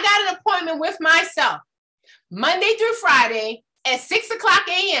say, I got an appointment with myself. Monday through Friday at 6 o'clock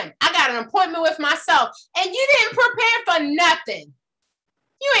a.m. I got an appointment with myself. And you didn't prepare for nothing.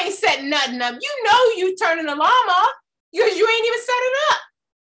 You ain't setting nothing up. You know you turning the alarm off because you ain't even set it up.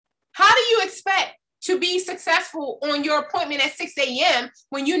 How do you expect to be successful on your appointment at 6 a.m.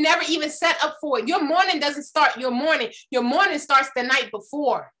 when you never even set up for it? Your morning doesn't start your morning. Your morning starts the night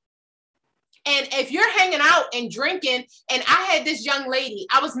before. And if you're hanging out and drinking, and I had this young lady,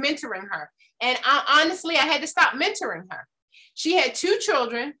 I was mentoring her. And honestly, I had to stop mentoring her. She had 2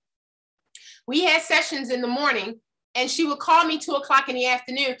 children. We had sessions in the morning, and she would call me 2 o'clock in the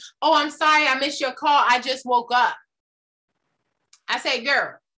afternoon. Oh, I'm sorry, I missed your call. I just woke up. I said,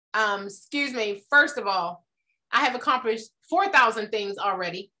 girl, excuse me. First of all, I have accomplished 4,000 things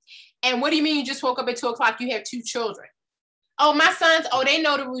already. And what do you mean you just woke up at 2 o'clock? You have 2 children. Oh, my sons, they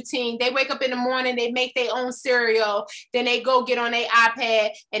know the routine. They wake up in the morning, they make their own cereal, then they go get on their iPad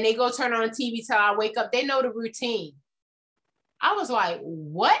and they go turn on the TV till I wake up. They know the routine. I was like,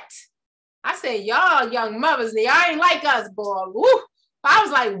 what? I said, y'all young mothers, y'all ain't like us, boy. Woo. I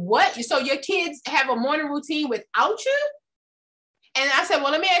was like, what? So your kids have a morning routine without you? And I said,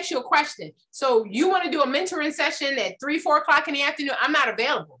 well, let me ask you a question. So you want to do a mentoring session at 3, 4 o'clock in the afternoon? I'm not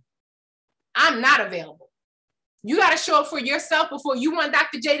available. I'm not available. You got to show up for yourself before you want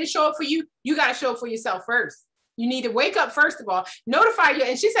Dr. J to show up for you. You got to show up for yourself first. You need to wake up, first of all, notify you.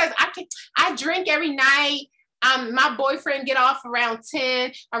 And she says, I drink every night. My boyfriend get off around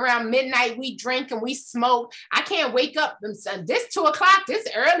 10, around midnight, we drink and we smoke. I can't wake up. This 2 o'clock, this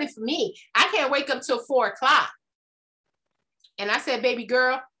is early for me. I can't wake up till 4 o'clock. And I said, baby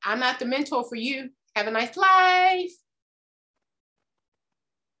girl, I'm not the mentor for you. Have a nice life.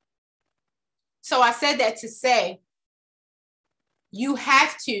 So I said that to say, you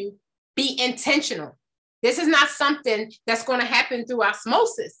have to be intentional. This is not something that's going to happen through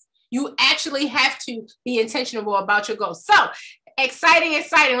osmosis. You actually have to be intentional about your goals. So exciting.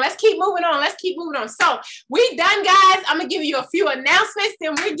 Let's keep moving on. So we done, guys. I'm going to give you a few announcements.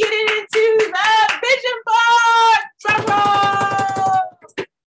 Then we're getting into the vision board. Drum roll.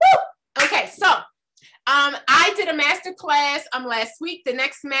 Woo! Okay, so I did a master class last week. The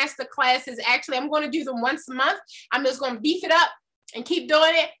next master class is actually, I'm going to do them once a month. I'm just going to beef it up and keep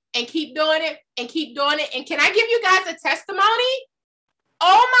doing it and keep doing it and keep doing it. And can I give you guys a testimony?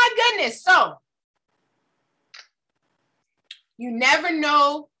 Oh my goodness. So you never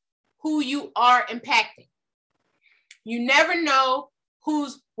know who you are impacting. You never know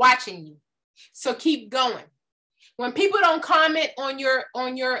who's watching you. So keep going. When people don't comment on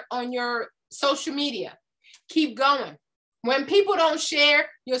your social media, keep going. When people don't share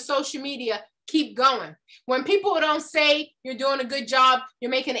your social media, keep going. When people don't say you're doing a good job,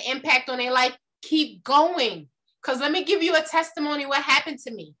 you're making an impact on their life, keep going. Because let me give you a testimony what happened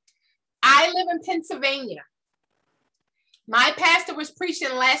to me. I live in Pennsylvania. My pastor was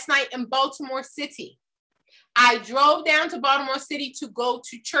preaching last night in Baltimore City. I drove down to Baltimore City to go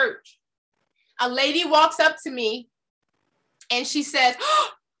to church. A lady walks up to me and she says,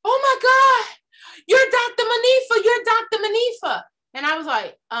 oh my God, you're Dr. Manifa, you're Dr. Manifa. And I was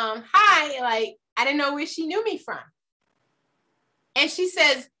like, hi, like, I didn't know where she knew me from. And she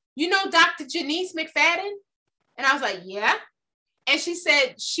says, you know Dr. Janice McFadden? And I was like, yeah. And she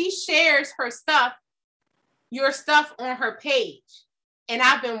said, she shares her stuff, your stuff on her page. And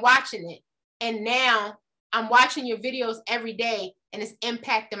I've been watching it. And now I'm watching your videos every day and it's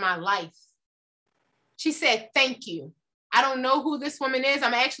impacting my life. She said, thank you. I don't know who this woman is.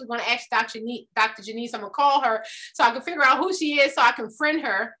 I'm actually going to ask Dr. Janice. I'm going to call her so I can figure out who she is so I can friend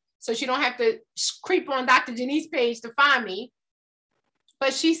her so she don't have to creep on Dr. Janice's page to find me.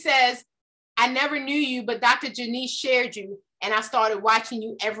 But she says, I never knew you, but Dr. Janice shared you and I started watching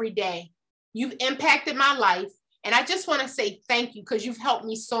you every day. You've impacted my life. And I just want to say thank you because you've helped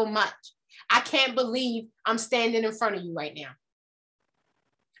me so much. I can't believe I'm standing in front of you right now.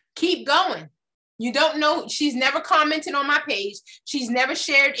 Keep going. You don't know, she's never commented on my page. She's never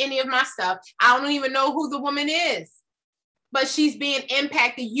shared any of my stuff. I don't even know who the woman is, but she's being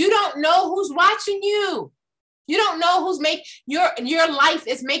impacted. You don't know who's watching you. You don't know who's your life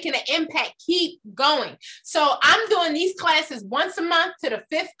is making an impact. Keep going. So I'm doing these classes once a month to the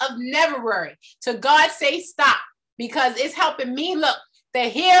 5th of February. To God say stop, because it's helping me. Look, the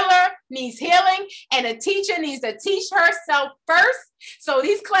healer needs healing and the teacher needs to teach herself first. So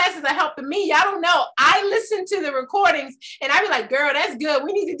these classes are helping me. Y'all don't know. I listen to the recordings and I be like, girl, that's good.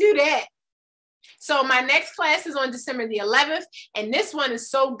 We need to do that. So my next class is on December the 11th. And this one is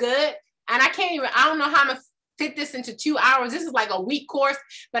so good. And I don't know how I'm going to fit this into 2 hours. This is like a week course,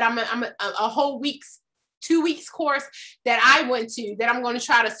 but I'm a whole 2 weeks course that I went to that I'm going to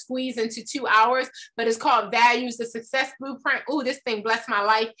try to squeeze into 2 hours, but it's called Values, the Success Blueprint. Oh, this thing blessed my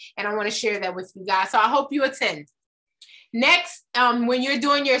life. And I want to share that with you guys. So I hope you attend. Next, when you're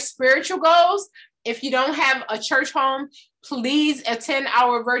doing your spiritual goals, if you don't have a church home, please attend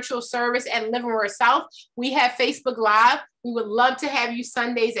our virtual service at Living Word South. We have Facebook Live. We would love to have you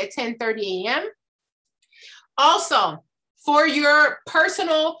Sundays at 10:30 a.m. Also, for your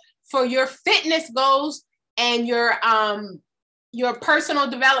fitness goals and your personal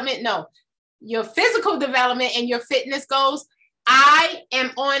development, your physical development and your fitness goals, I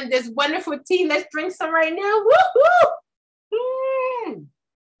am on this wonderful team. Let's drink some right now. Woo-hoo!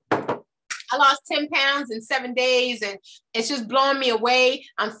 I lost 10 pounds in 7 days and it's just blowing me away.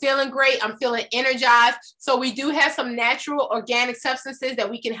 I'm feeling great. I'm feeling energized. So we do have some natural organic substances that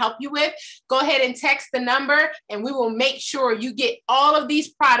we can help you with. Go ahead and text the number and we will make sure you get all of these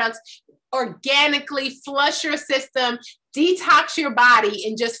products, organically flush your system, detox your body,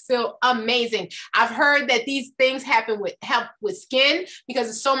 and just feel amazing. I've heard that these things help with skin because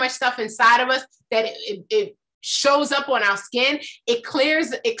there's so much stuff inside of us that it shows up on our skin. It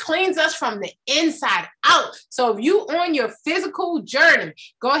cleans us from the inside out. So if you on your physical journey,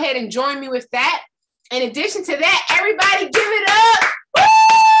 go ahead and join me with that. In addition to that, everybody give it up.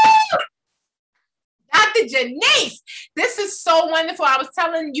 Woo! Dr. Janice, this is so wonderful. I was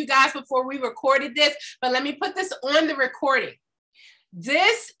telling you guys before we recorded this, but let me put this on the recording.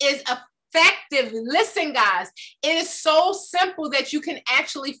 This is effective. Listen, guys, it is so simple that you can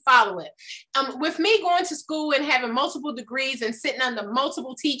actually follow it. With me going to school and having multiple degrees and sitting under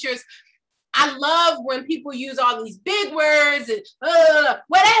multiple teachers, I love when people use all these big words and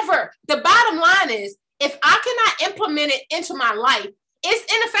whatever. The bottom line is, if I cannot implement it into my life,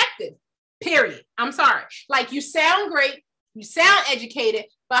 it's ineffective, period. I'm sorry. Like, you sound great, you sound educated,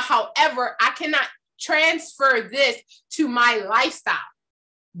 but however, I cannot transfer this to my lifestyle.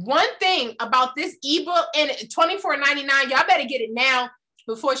 One thing about this ebook, and $24.99, y'all better get it now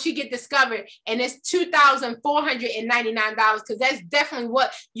before she get discovered, and it's $2,499, because that's definitely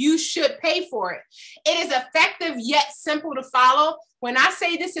what you should pay for it. It is effective yet simple to follow. When I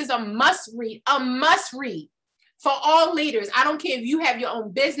say this is a must read for all leaders. I don't care if you have your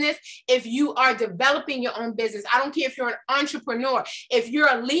own business, if you are developing your own business. I don't care if you're an entrepreneur, if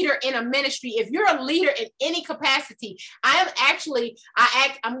you're a leader in a ministry, if you're a leader in any capacity. I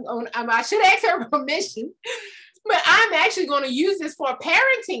should ask her permission, but I'm actually going to use this for a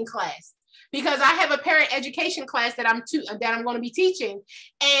parenting class, because I have a parent education class that I'm going to be teaching.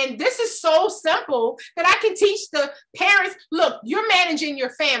 And this is so simple that I can teach the parents, look, you're managing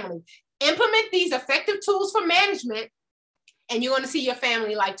your family. Implement these effective tools for management, and you're going to see your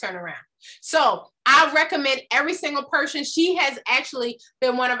family life turn around. So I recommend every single person. She has actually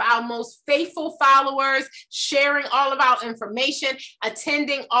been one of our most faithful followers, sharing all of our information,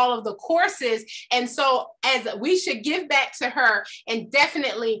 attending all of the courses. And so as we should give back to her and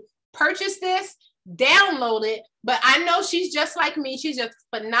definitely purchase this, download it. But I know she's just like me. She's a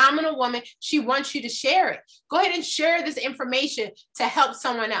phenomenal woman. She wants you to share it. Go ahead and share this information to help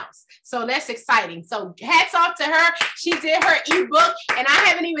someone else. So that's exciting. So hats off to her. She did her ebook, and I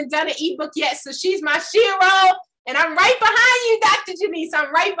haven't even done an ebook yet. So she's my shero, and I'm right behind you, Dr. Janice.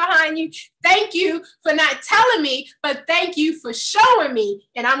 I'm right behind you. Thank you for not telling me, but thank you for showing me,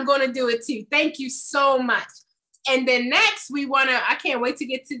 and I'm going to do it too. Thank you so much. And then next I can't wait to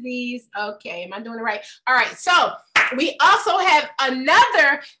get to these. Okay, am I doing it right? All right, so we also have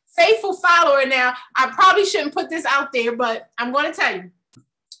another faithful follower now. I probably shouldn't put this out there, but I'm going to tell you.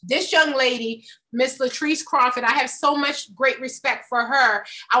 This young lady, Miss Latrice Crawford, I have so much great respect for her.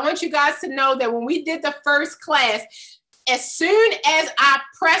 I want you guys to know that when we did the first class, as soon as I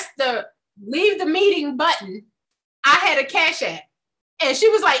pressed the leave the meeting button, I had a Cash App. And she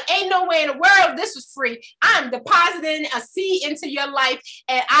was like, ain't no way in the world this was free. I'm depositing a seed into your life.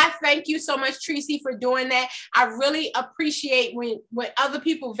 And I thank you so much, Tracy, for doing that. I really appreciate when other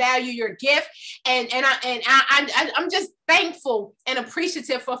people value your gift. And I'm just thankful and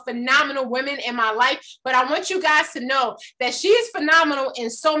appreciative for phenomenal women in my life. But I want you guys to know that she is phenomenal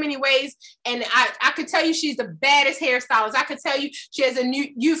in so many ways. And I could tell you she's the baddest hairstylist. I could tell you she has a new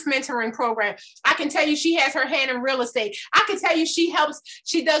youth mentoring program. I can tell you she has her hand in real estate. I can tell you she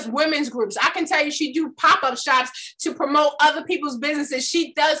does women's groups. I can tell you she do pop-up shops to promote other people's businesses.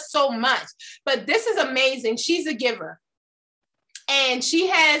 She does so much. But this is amazing. She's a giver. And she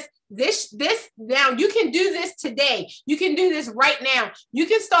has this now. You can do this today. You can do this right now. You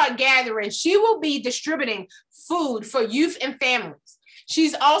can start gathering. She will be distributing food for youth and families.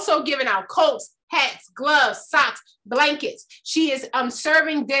 She's also giving out coats, hats, gloves, socks, blankets. She is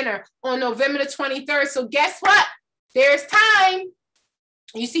serving dinner on November the 23rd. So guess what? There's time.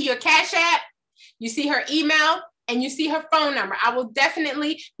 You see your Cash App, you see her email, and you see her phone number. I will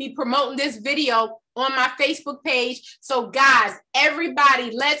definitely be promoting this video on my Facebook page. So guys,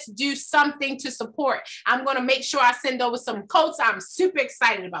 everybody, let's do something to support. I'm going to make sure I send over some coats. I'm super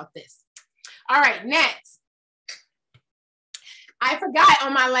excited about this. All right, next. I forgot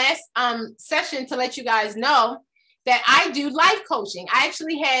on my last session to let you guys know that I do life coaching. I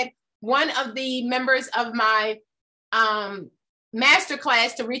actually had one of the members of my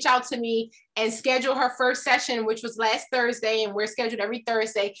masterclass to reach out to me and schedule her first session, which was last Thursday, and we're scheduled every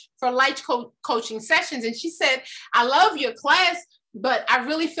Thursday for life coaching sessions. And she said, I love your class, but I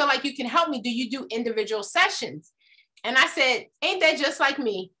really feel like you can help me. Do you do individual sessions? And I said, ain't that just like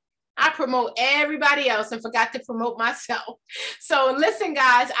me? I promote everybody else and forgot to promote myself. So listen,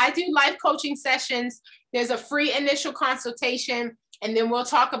 guys, I do life coaching sessions. There's a free initial consultation, and then we'll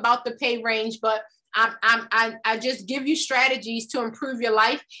talk about the pay range, but I just give you strategies to improve your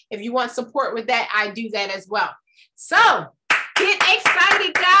life. If you want support with that, I do that as well. So get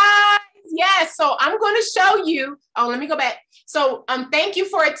excited, guys. Yes. So I'm going to show you. Oh, let me go back. So thank you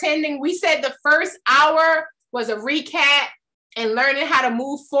for attending. We said the first hour was a recap. and learning how to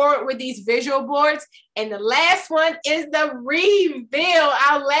move forward with these visual boards. And the last one is the reveal.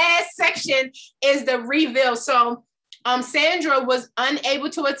 Our last section is the reveal. So Sandra was unable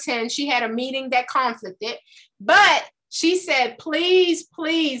to attend. She had a meeting that conflicted, but she said, please,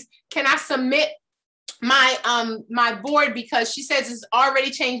 please, can I submit my board, because she says it's already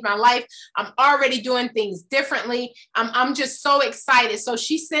changed my life. I'm already doing things differently. I'm just so excited. So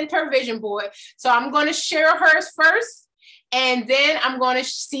she sent her vision board. So I'm going to share hers first, and then I'm going to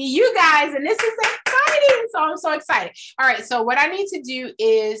see you guys. And this is exciting. So I'm so excited. All right. So what I need to do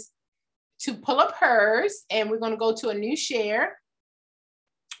is to pull up hers, and we're going to go to a new share.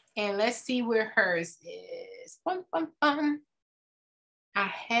 And let's see where hers is. Bum, bum, bum. I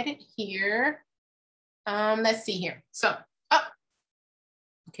had it here. Let's see here. So,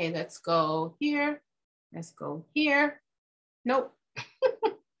 okay, let's go here. Let's go here. Nope.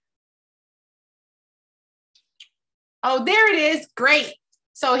 Oh, there it is. Great.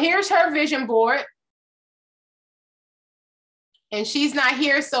 So here's her vision board. And she's not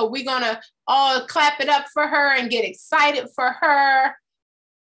here, so we're going to all clap it up for her and get excited for her.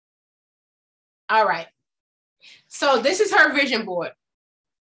 All right. So this is her vision board.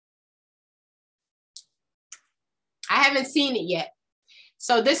 I haven't seen it yet.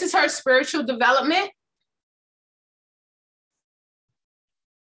 So this is her spiritual development.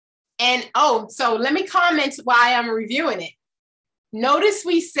 And so let me comment why I'm reviewing it. Notice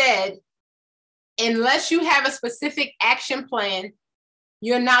we said, unless you have a specific action plan,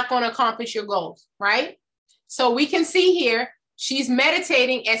 you're not going to accomplish your goals, right? So we can see here, she's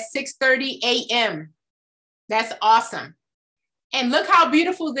meditating at 6:30 a.m. That's awesome. And look how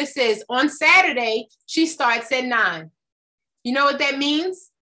beautiful this is. On Saturday, she starts at 9. You know what that means?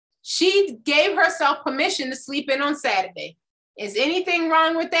 She gave herself permission to sleep in on Saturday. Is anything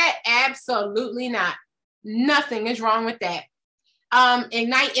wrong with that? Absolutely not. Nothing is wrong with that.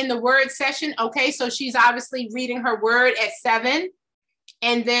 Ignite in the word session. Okay, so she's obviously reading her word at 7.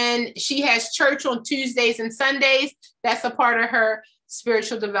 And then she has church on Tuesdays and Sundays. That's a part of her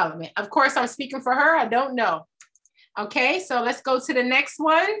spiritual development. Of course, I'm speaking for her. I don't know. Okay, so let's go to the next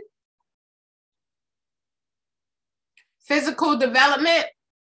one. Physical development.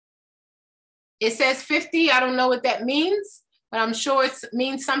 It says 50. I don't know what that means, but I'm sure it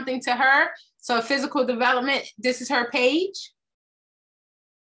means something to her. So physical development, this is her page.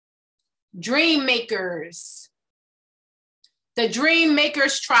 Dream Makers. The Dream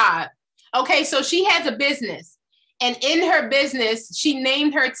Makers Tribe. Okay, so she has a business. And in her business, she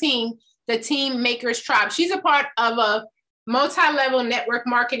named her team the Team Makers Tribe. She's a part of a multi-level network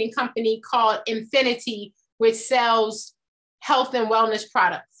marketing company called Infinity, which sells health and wellness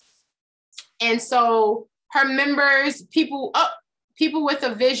products. And so her members, people with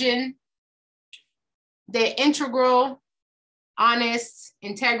a vision, they're integral, honest,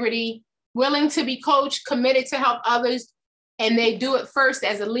 integrity, willing to be coached, committed to help others, and they do it first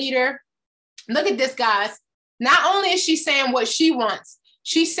as a leader. Look at this, guys. Not only is she saying what she wants,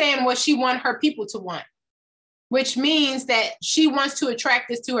 she's saying what she wants her people to want, which means that she wants to attract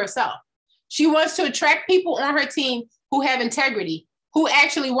this to herself. She wants to attract people on her team who have integrity, who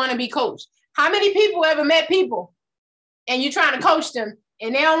actually want to be coached. How many people ever met people and you're trying to coach them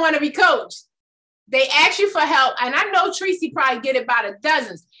and they don't want to be coached? They ask you for help. And I know Tracy probably get it by the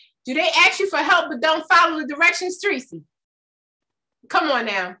dozens. Do they ask you for help but don't follow the directions, Tracy? Come on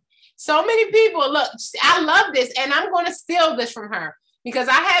now. So many people, look, I love this, and I'm going to steal this from her because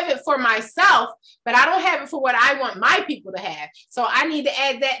I have it for myself, but I don't have it for what I want my people to have. So I need to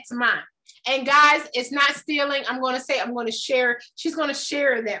add that to mine. And guys, it's not stealing. I'm going to share. She's going to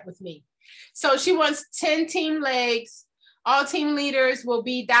share that with me. So she wants 10 team legs. All team leaders will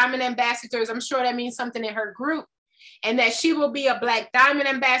be diamond ambassadors. I'm sure that means something in her group, and that she will be a Black Diamond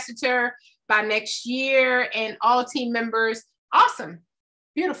ambassador by next year, and all team members. Awesome.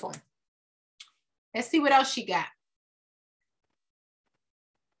 Beautiful. Let's see what else she got.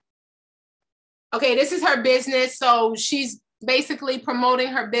 Okay, this is her business. So she's basically promoting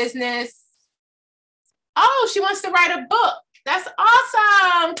her business. Oh, she wants to write a book. That's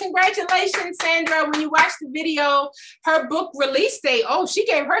awesome. Congratulations, Sandra. When you watch the video, her book release date, oh, she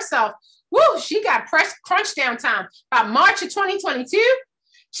gave herself, she got crunch down time. By March of 2022,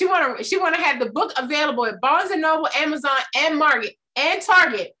 she want to have the book available at Barnes & Noble, Amazon, and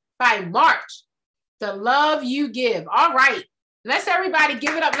Target by March. The Love You Give. All right. Let's everybody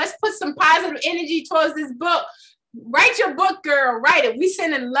give it up. Let's put some positive energy towards this book. Write your book, girl. Write it. We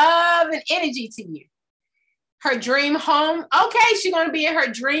sending love and energy to you. Her dream home. Okay, she's going to be in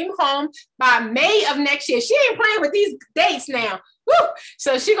her dream home by May of next year. She ain't playing with these dates now. Woo!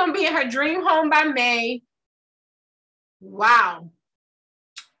 So she's going to be in her dream home by May. Wow.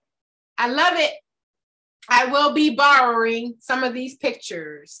 I love it. I will be borrowing some of these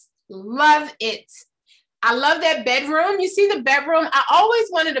pictures. Love it. I love that bedroom. You see the bedroom? I always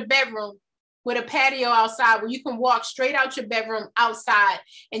wanted a bedroom with a patio outside where you can walk straight out your bedroom outside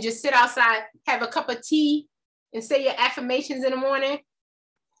and just sit outside, have a cup of tea, and say your affirmations in the morning.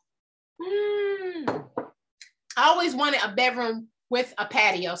 I always wanted a bedroom with a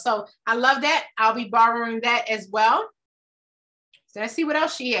patio. So I love that. I'll be borrowing that as well. So let's see what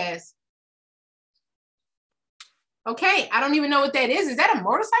else she has. Okay, I don't even know what that is. Is that a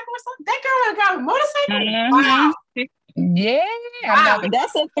motorcycle or something? That girl got a motorcycle? Wow. Yeah. Wow.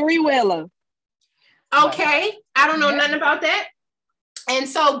 That's a three-wheeler. Okay, I don't know nothing about that. And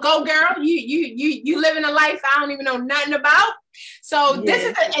so go girl, you living a life I don't even know nothing about. So this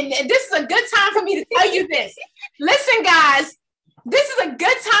is a good time for me to tell you this. Listen, guys, this is a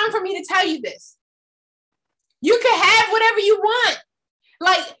good time for me to tell you this. You can have whatever you want.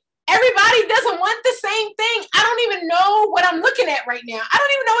 Like, everybody doesn't want the same thing. I don't even know what I'm looking at right now. I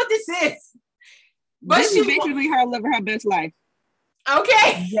don't even know what this is. But this is basically her living her best life.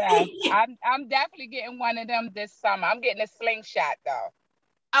 Okay. Yeah, I'm definitely getting one of them this summer. I'm getting a slingshot though.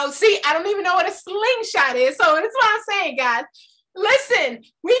 Oh, see, I don't even know what a slingshot is. So that's what I'm saying, guys. Listen,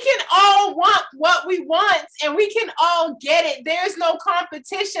 we can all want what we want and we can all get it. There's no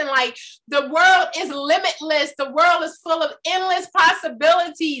competition. Like, the world is limitless. The world is full of endless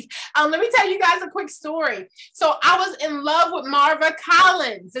possibilities. Let me tell you guys a quick story. So I was in love with Marva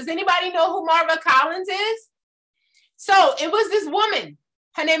Collins. Does anybody know who Marva Collins is? So it was this woman.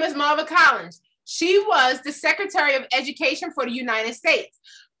 Her name is Marva Collins. She was the Secretary of Education for the United States.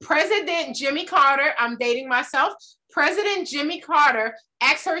 President Jimmy Carter, I'm dating myself, President Jimmy Carter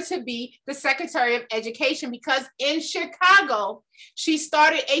asked her to be the Secretary of Education because in Chicago, she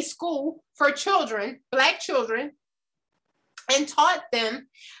started a school for children, Black children, and taught them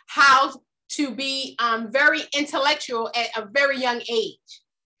how to be very intellectual at a very young age.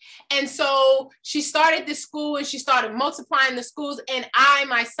 And so she started this school and she started multiplying the schools. And I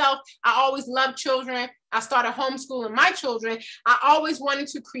myself, I always loved children. I started homeschooling my children. I always wanted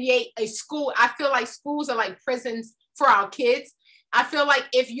to create a school. I feel like schools are like prisons for our kids. I feel like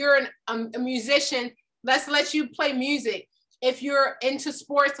if you're a musician, let's let you play music. If you're into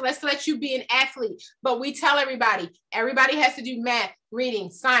sports, let's let you be an athlete. But we tell everybody has to do math, reading,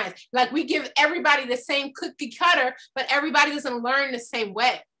 science. Like, we give everybody the same cookie cutter, but everybody doesn't learn the same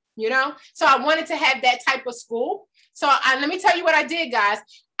way, you know? So I wanted to have that type of school. So let me tell you what I did, guys.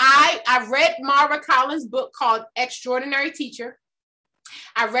 I read Marva Collins' book called Extraordinary Teacher.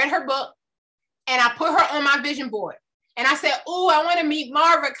 I read her book and I put her on my vision board. And I said, oh, I want to meet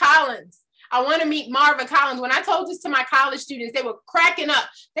Marva Collins. I want to meet Marva Collins. When I told this to my college students, they were cracking up.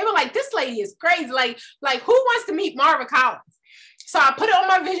 They were like, this lady is crazy. Like who wants to meet Marva Collins? So I put it on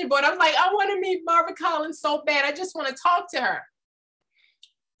my vision board. I was like, I want to meet Marva Collins so bad. I just want to talk to her.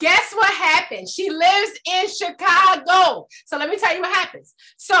 Guess what happened? She lives in Chicago. So let me tell you what happens.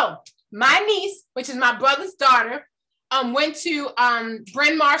 So my niece, which is my brother's daughter, went to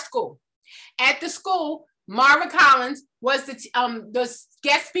Bryn Mawr School. At the school, Marva Collins was the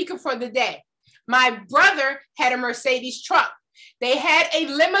guest speaker for the day. My brother had a Mercedes truck. They had a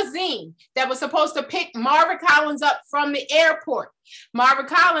limousine that was supposed to pick Marva Collins up from the airport. Marva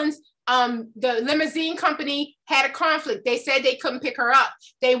Collins, the limousine company had a conflict. They said they couldn't pick her up.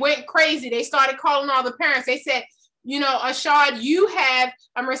 They went crazy. They started calling all the parents. They said, you know, Ashad, you have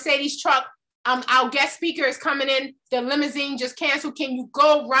a Mercedes truck. Our guest speaker is coming in. The limousine just canceled. Can you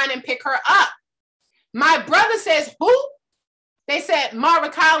go run and pick her up? My brother says, who? They said, Marva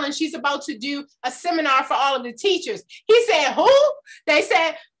Collins, she's about to do a seminar for all of the teachers. He said, who? They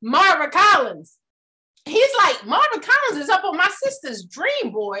said, Marva Collins. He's like, Marva Collins is up on my sister's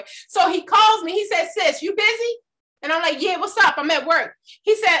dream board. So he calls me. He said, sis, you busy? And I'm like, yeah, what's up? I'm at work.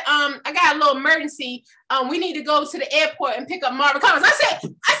 He said, I got a little emergency. We need to go to the airport and pick up Marva Collins. I said,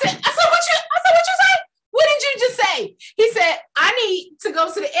 what you say? What did you just say? He said, I need to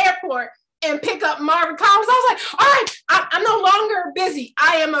go to the airport and pick up Marva Collins. I was like, all right, I'm no longer busy.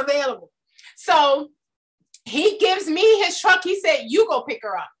 I am available. So he gives me his truck. He said, you go pick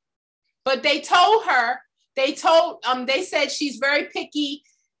her up. But they said she's very picky.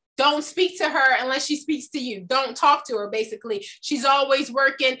 Don't speak to her unless she speaks to you. Don't talk to her, basically. She's always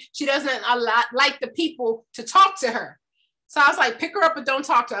working. She doesn't like the people to talk to her. So I was like, pick her up, but don't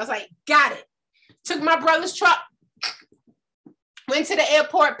talk to her. I was like, got it. Took my brother's truck, went to the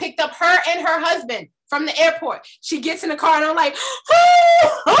airport, picked up her and her husband from the airport. She gets in the car and I'm like,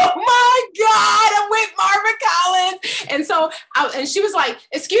 oh my God, I'm with Marva Collins. And so, and she was like,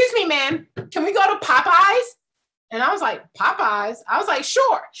 excuse me, ma'am, can we go to Popeyes? And I was like, Popeyes? I was like,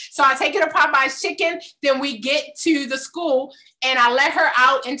 sure. So I take her to Popeyes Chicken. Then we get to the school and I let her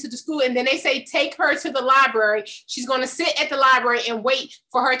out into the school. And then they say, take her to the library. She's going to sit at the library and wait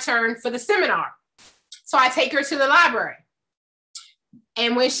for her turn for the seminar. So I take her to the library.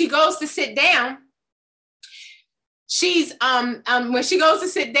 And when she goes to sit down, she's when she goes to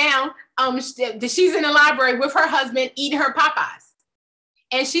sit down, she's in the library with her husband eating her Popeyes.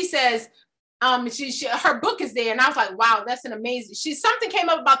 And she says, her book is there. And I was like, wow, that's an amazing, something came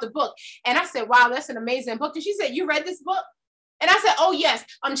up about the book. And I said, wow, that's an amazing book. And she said, you read this book? And I said, oh yes,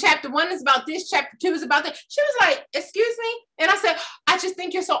 chapter 1 is about this, chapter 2 is about that. She was like, excuse me? And I said, I just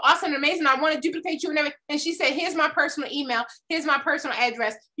think you're so awesome and amazing. I want to duplicate you and everything. And she said, here's my personal email. Here's my personal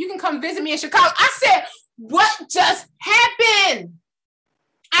address. You can come visit me in Chicago. I said, what just happened?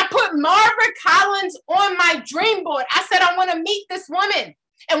 I put Marva Collins on my dream board. I said, I want to meet this woman.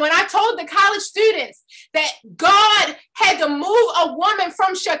 And when I told the college students that God had to move a woman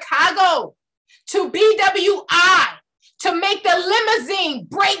from Chicago to BWI, to make the limousine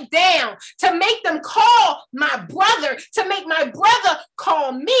break down, to make them call my brother, to make my brother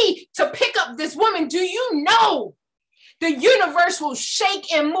call me to pick up this woman, do you know the universe will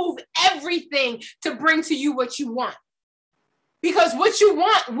shake and move everything to bring to you what you want? Because what you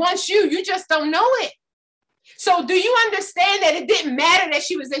want wants you, you just don't know it. So do you understand that it didn't matter that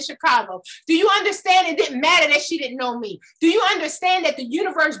she was in Chicago? Do you understand it didn't matter that she didn't know me? Do you understand that the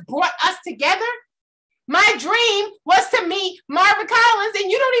universe brought us together? My dream was to meet Marva Collins,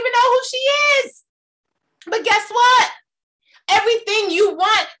 and you don't even know who she is. But guess what? Everything you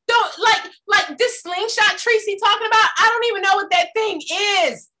want, don't like this slingshot Tracy talking about, I don't even know what that thing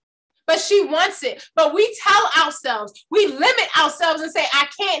is. But she wants it. But we tell ourselves, we limit ourselves and say, I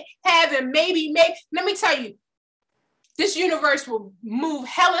can't have it, maybe. Let me tell you, this universe will move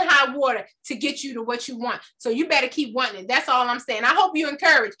hell and high water to get you to what you want. So you better keep wanting it. That's all I'm saying. I hope you're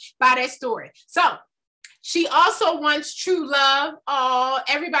encouraged by that story. So she also wants true love. Oh,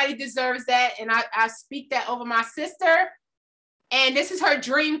 everybody deserves that. And I speak that over my sister. And this is her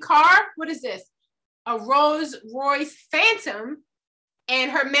dream car. What is this? A Rolls-Royce Phantom.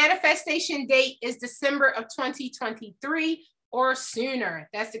 And her manifestation date is December of 2023 or sooner.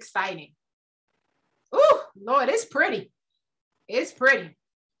 That's exciting. Ooh, Lord, it's pretty. It's pretty.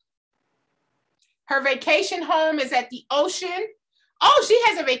 Her vacation home is at the ocean. Oh, she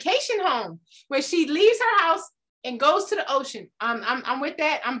has a vacation home where she leaves her house and goes to the ocean. I'm with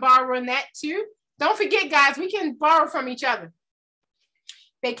that. I'm borrowing that too. Don't forget, guys, we can borrow from each other.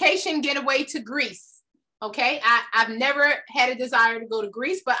 Vacation getaway to Greece. Okay, I've never had a desire to go to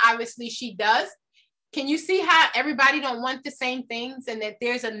Greece, but obviously she does. Can you see how everybody don't want the same things and that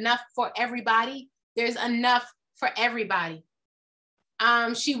there's enough for everybody? There's enough for everybody.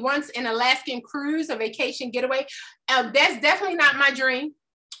 She wants an Alaskan cruise, a vacation getaway. That's definitely not my dream.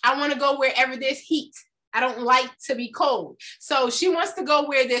 I want to go wherever there's heat. I don't like to be cold. So she wants to go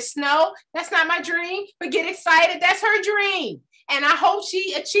where there's snow. That's not my dream, but get excited. That's her dream. And I hope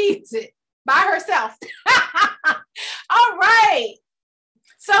she achieves it by herself. All right.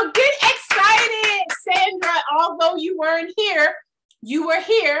 So get excited, Sandra. Although you weren't here, you were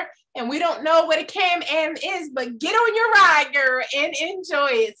here. And we don't know what a Can-Am is, but get on your ride, girl, and enjoy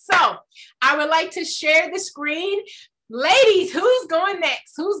it. So I would like to share the screen. Ladies, who's going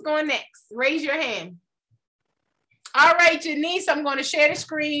next? Who's going next? Raise your hand. All right, Janice, I'm going to share the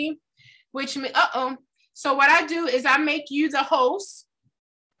screen, which means, So what I do is I make you the host.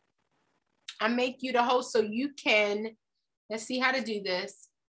 I make you the host so you can, let's see how to do this.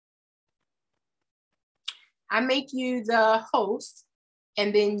 I make you the host.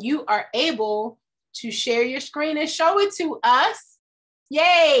 And then you are able to share your screen and show it to us.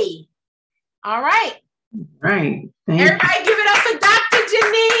 Yay. All right. Right. Everybody give it up for Dr.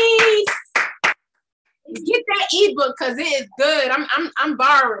 Janice. Get that ebook because it is good. I'm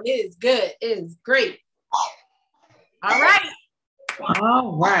borrowing. It is good. It is great. All right.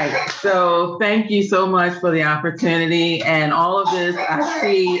 All right. So thank you so much for the opportunity. And all of this I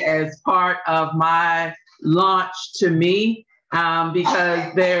see as part of my launch to me.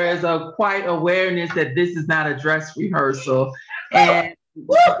 Because there is a quite awareness that this is not a dress rehearsal. And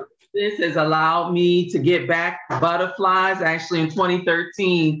this has allowed me to get back butterflies. Actually, in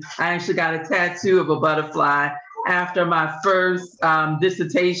 2013, I actually got a tattoo of a butterfly after my first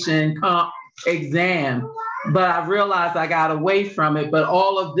dissertation exam. But I realized I got away from it. But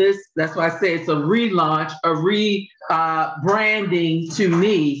all of this, that's why I say it's a relaunch, a rebranding to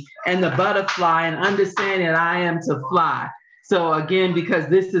me and the butterfly and understanding that I am to fly. So again, because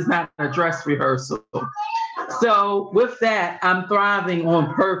this is not a dress rehearsal. So with that, I'm thriving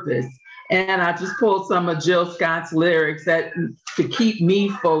on purpose. And I just pulled some of Jill Scott's lyrics that to keep me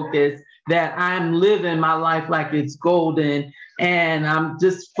focused, that I'm living my life like it's golden. And I'm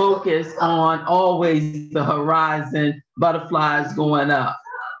just focused on always the horizon, butterflies going up.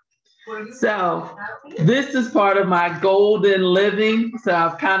 So this is part of my golden living. So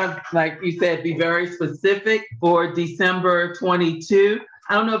I've kind of, like you said, be very specific for December 22.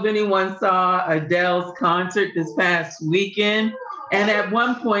 I don't know if anyone saw Adele's concert this past weekend. And at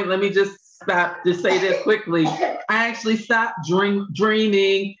one point, let me just stop to say this quickly. I actually stopped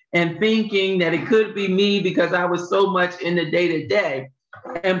dreaming and thinking that it could be me because I was so much in the day-to-day.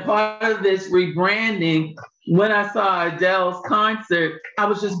 And part of this rebranding, when I saw Adele's concert, I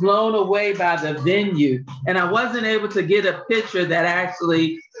was just blown away by the venue. And I wasn't able to get a picture that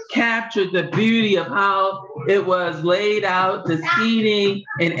actually captured the beauty of how it was laid out, the seating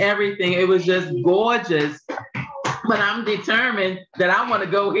and everything. It was just gorgeous. But I'm determined that I want to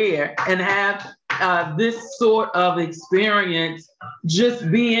go here and have this sort of experience, just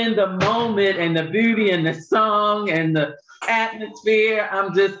be in the moment and the beauty and the song and the atmosphere.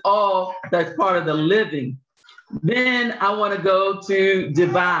 I'm just all that's part of the living. Then I want to go to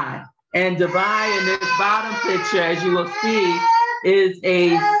Dubai. And Dubai in this bottom picture, as you will see, is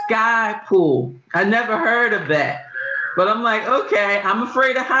a sky pool. I never heard of that. But I'm like, okay, I'm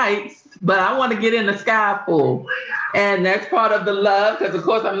afraid of heights, but I want to get in the sky pool. And that's part of the love, because of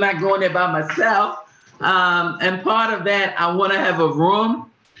course I'm not going there by myself. And part of that, I want to have a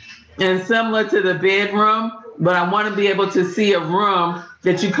room, and similar to the bedroom, but I want to be able to see a room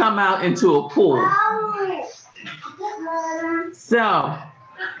that you come out into a pool. So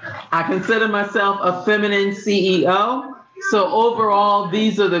I consider myself a feminine CEO. So overall,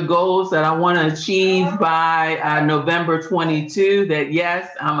 these are the goals that I want to achieve by November 22, that yes,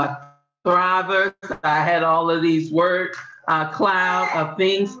 I'm a thriver. I had all of these word cloud of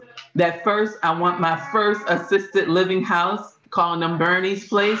things. That first, I want my first assisted living house, calling them Bernie's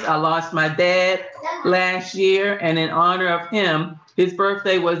Place. I lost my dad last year, and in honor of him, his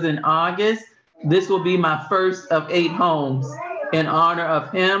birthday was in August. This will be my first of 8 homes in honor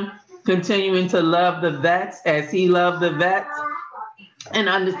of him, continuing to love the vets as he loved the vets, and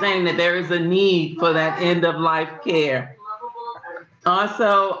understanding that there is a need for that end of life care.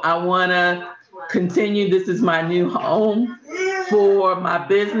 Also, I want to continue, this is my new home for my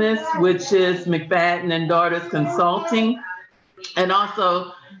business, which is McFadden and Daughters Consulting. And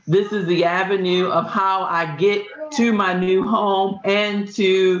also, this is the avenue of how I get to my new home and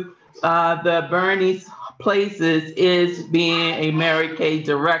to the Bernie's Places, is being a Mary Kay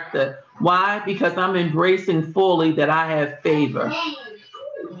director. Why? Because I'm embracing fully that I have favor.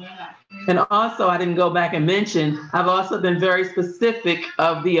 And also, I didn't go back and mention, I've also been very specific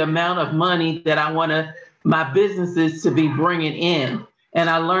of the amount of money that I want my businesses to be bringing in. And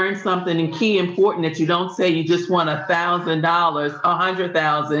I learned something key important, that you don't say you just want $1,000,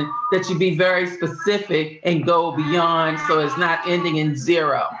 $100,000, that you be very specific and go beyond, so it's not ending in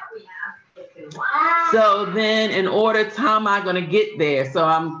zero. So then, in order to, how am I going to get there? So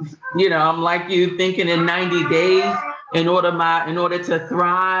I'm like you, thinking in 90 days, in order to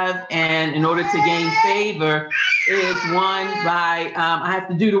thrive and in order to gain favor, is one, by I have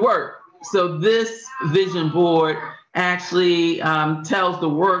to do the work. So this vision board actually tells the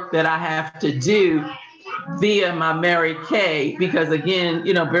work that I have to do via my Mary Kay, because again,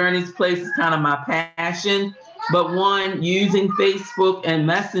 Bernie's Place is kind of my passion, but one, using Facebook and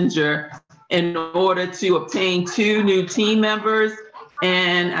Messenger in order to obtain 2 new team members.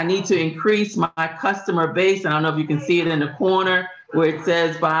 And I need to increase my customer base. I don't know if you can see it in the corner where it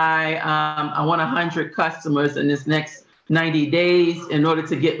says I want 100 customers in this next 90 days in order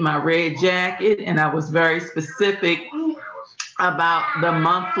to get my red jacket. And I was very specific about the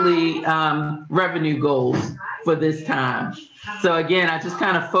monthly revenue goals for this time. So again, I just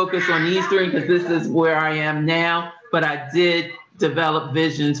kind of focus on these 3 because this is where I am now, but I did develop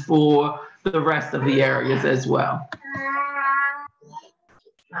visions for the rest of the areas as well.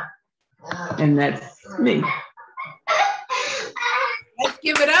 And that's me. Let's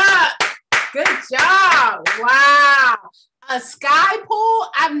give it up. Good job. Wow. A sky pool?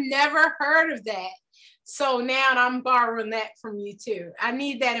 I've never heard of that. So now I'm borrowing that from you too. I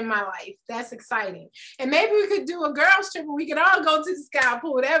need that in my life. That's exciting. And maybe we could do a girls trip where we could all go to the sky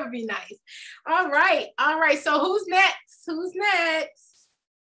pool. That would be nice. All right. All right. So who's next? Who's next?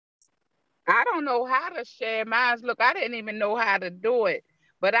 I don't know how to share mine. Look, I didn't even know how to do it,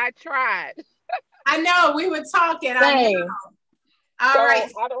 but I tried. I know, we were talking. I know. All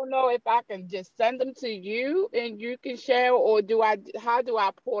right. I don't know if I can just send them to you and you can share, or how do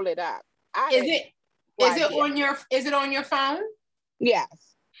I pull it up? Is it on your phone? Yes.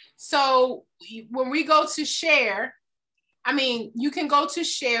 So when we go to share, I mean, you can go to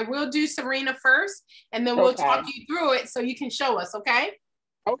share. We'll do Serena first, and then we'll talk you through it so you can show us, okay?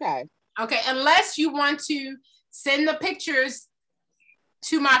 Okay. Okay, unless you want to send the pictures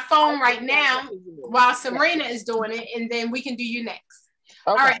to my phone right now while Serena is doing it, and then we can do you next.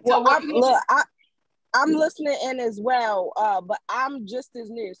 Okay. All right. So well, I'm listening in as well, but I'm just as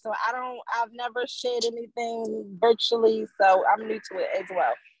new, so I've never shared anything virtually, so I'm new to it as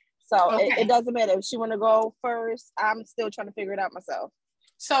well. So it doesn't matter if she want to go first. I'm still trying to figure it out myself.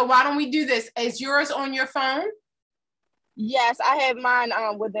 So why don't we do this? Is yours on your phone? Yes, I have mine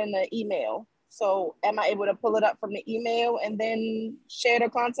within the email. So am I able to pull it up from the email and then share the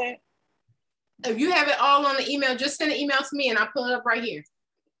content? If you have it all on the email, just send an email to me and I'll pull it up right here.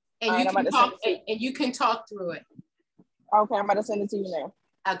 And you can talk through it. Okay, I'm about to send it to you now.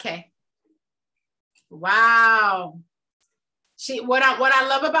 Okay. Wow. What I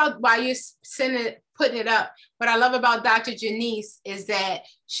love about while you're putting it up, what I love about Dr. Janice is that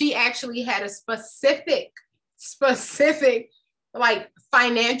she actually had a specific like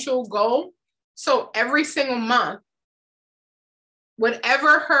financial goal. So every single month,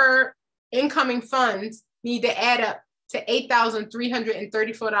 whatever her incoming funds need to add up to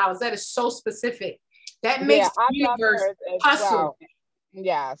 $8,334. That is so specific. That makes the universe hustle. Well.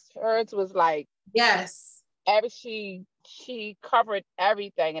 Yes, hers was like, yes. She covered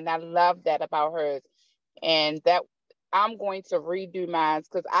everything, and I love that about hers. And that I'm going to redo mine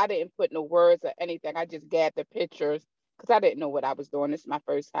because I didn't put no words or anything. I just gathered the pictures because I didn't know what I was doing. This is my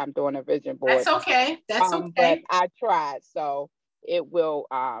first time doing a vision board. That's okay. That's okay. But I tried, so it will.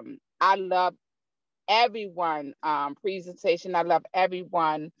 I love everyone presentation. I love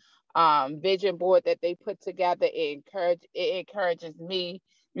everyone vision board that they put together. It encourages me,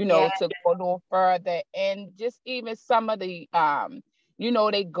 to go a little further, and just even some of the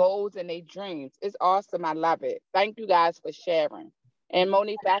their goals and their dreams. It's awesome. I love it. Thank you guys for sharing. And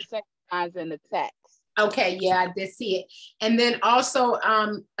Monique, I sent signs in the text. Okay, yeah, I did see it. And then also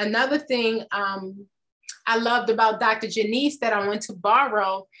another thing I loved about Dr. Janice that I went to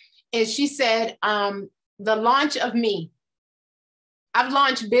borrow is she said, the launch of me. I've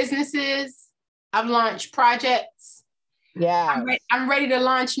launched businesses. I've launched projects. Yeah, I'm ready to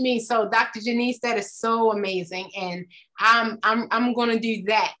launch me. So Dr. Janice, that is so amazing. And I'm going to do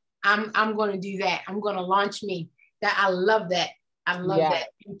that. I'm going to do that. I'm going to launch me. That I love that. I love that.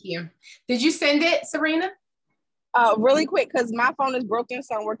 Thank you. Did you send it, Serena? Really quick, because my phone is broken,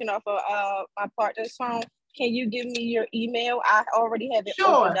 so I'm working off of my partner's phone. Can you give me your email? I already have it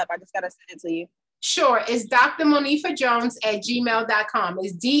opened up. I just got to send it to you. Sure. It's drmonifajones@gmail.com.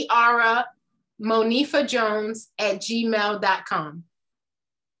 It's drmonifajones@gmail.com.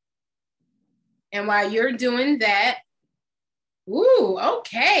 And while you're doing that,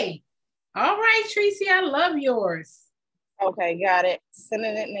 okay. All right, Tracy, I love yours. Okay, got it.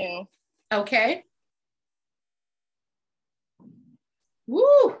 Sending it now. Okay.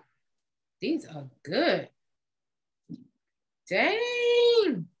 Woo, these are good.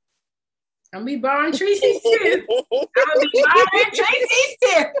 Dang. I'm be borrowing Tracy's too. I'll be borrowing Tracy's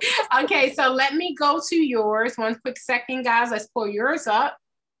too. Okay, so let me go to yours. One quick second, guys. Let's pull yours up.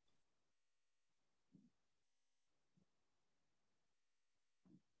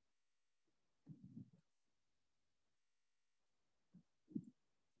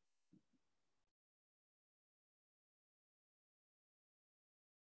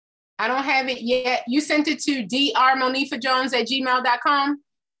 I don't have it yet. You sent it to drmonifajones@gmail.com?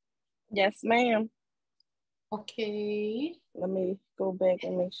 Yes, ma'am. Okay. Let me go back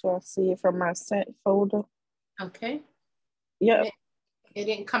and make sure I see it from my sent folder. Okay. Yep. It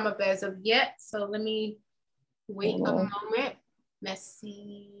didn't come up as of yet, so let me wait a moment. Let's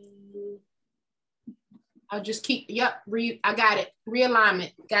see. I'll just keep, I got it.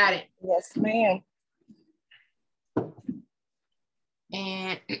 Realignment, got it. Yes, ma'am.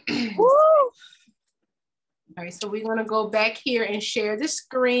 And all right, so we're gonna go back here and share the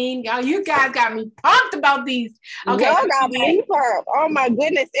screen. Y'all, you guys got me pumped about these. Okay, y'all got me pumped. Oh my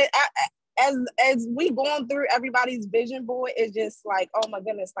goodness! As we going through everybody's vision board, it's just like, oh my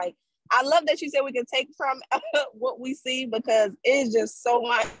goodness! Like, I love that you said we can take from what we see, because it's just so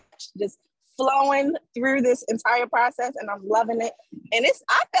much just flowing through this entire process, and I'm loving it. And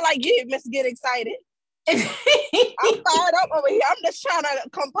I feel like you must get excited. I'm fired up over here. I'm just trying to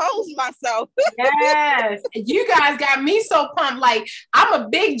compose myself. Yes, you guys got me so pumped. Like, I'm a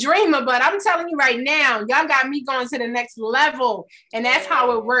big dreamer, but I'm telling you right now, y'all got me going to the next level, and that's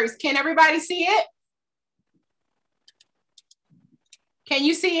how it works. Can everybody see it? Can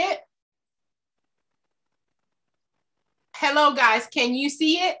you see it? Hello, guys. Can you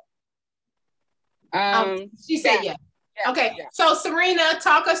see it? She said yes. Okay, so Serena,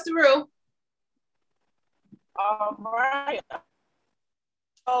 talk us through. All right.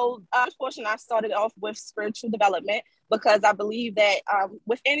 So this portion, I started off with spiritual development because I believe that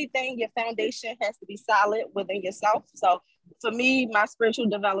with anything, your foundation has to be solid within yourself. So for me, my spiritual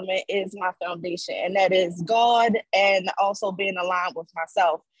development is my foundation, and that is God and also being aligned with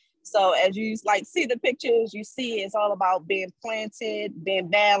myself. So as you like see the pictures, you see it's all about being planted, being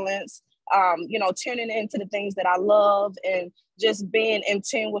balanced, tuning into the things that I love and just being in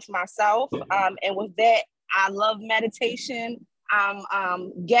tune with myself. And with that, I love meditation.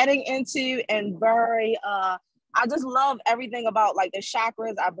 I'm getting into and very I just love everything about like the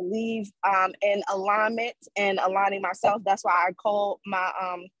chakras. I believe in alignment and aligning myself. That's why I call my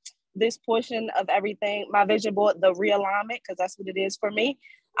this portion of everything, my vision board, the realignment, because that's what it is for me.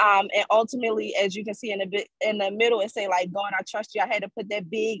 And ultimately, as you can see in the middle, it say like, God, I trust you. I had to put that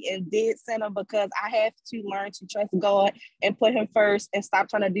big and dead center because I have to learn to trust God and put him first and stop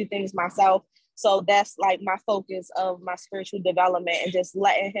trying to do things myself. So that's like my focus of my spiritual development and just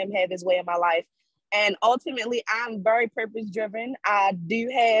letting him have his way in my life. And ultimately, I'm very purpose driven. I do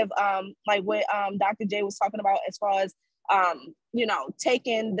have like what Dr. J was talking about as far as,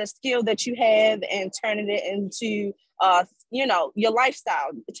 taking the skill that you have and turning it into, your lifestyle,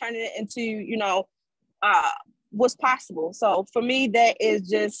 turning it into, what's possible. So for me,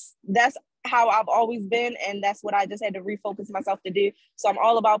 that's how I've always been. And that's what I just had to refocus myself to do. So I'm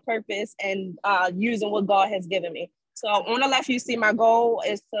all about purpose and using what God has given me. So on the left, you see my goal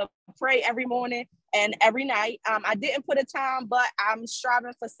is to pray every morning and every night. I didn't put a time, but I'm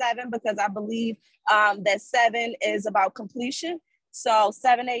striving for 7 because I believe that 7 is about completion. So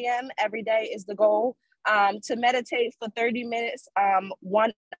 7 a.m. every day is the goal. To meditate for 30 minutes,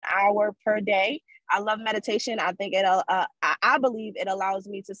 1 hour per day. I love meditation. I think I believe it allows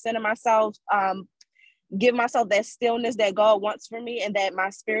me to center myself, give myself that stillness that God wants from me and that my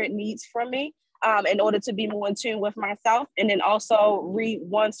spirit needs from me in order to be more in tune with myself. And then also read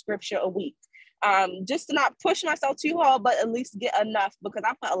 1 scripture a week. Just to not push myself too hard, but at least get enough because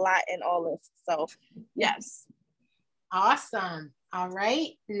I put a lot in all this. So yes. Awesome. All right.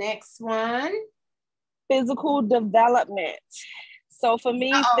 Next one. Physical development. So for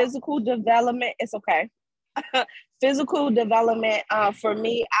me, physical development is okay. Physical development for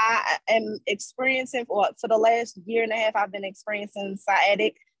me, I am experiencing for the last year and a half, I've been experiencing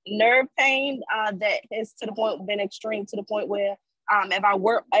sciatic nerve pain that is to the point been extreme to the point where if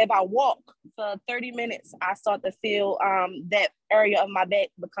I walk for 30 minutes, I start to feel that area of my back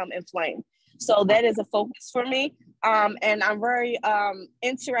become inflamed. So that is a focus for me. And I'm very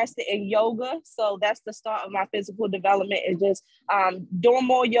interested in yoga. So that's the start of my physical development is just doing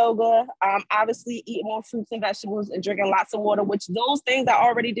more yoga, obviously eating more fruits and vegetables and drinking lots of water, which those things I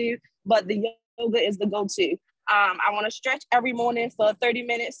already do, but the yoga is the go-to. I want to stretch every morning for 30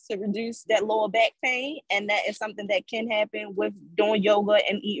 minutes to reduce that lower back pain. And that is something that can happen with doing yoga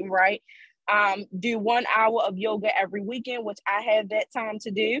and eating right. Do 1 hour of yoga every weekend, which I have that time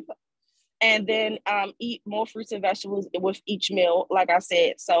to do. And then eat more fruits and vegetables with each meal, like I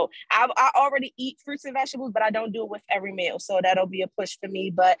said. So I already eat fruits and vegetables, but I don't do it with every meal. So that'll be a push for me,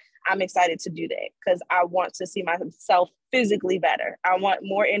 but I'm excited to do that because I want to see myself physically better. I want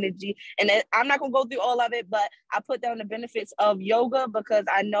more energy. And I'm not going to go through all of it, but I put down the benefits of yoga because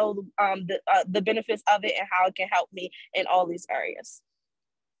I know the benefits of it and how it can help me in all these areas.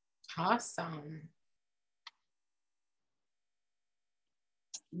 Awesome.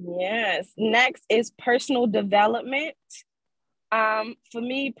 Yes. Next is personal development. For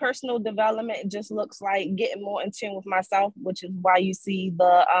me, personal development just looks like getting more in tune with myself, which is why you see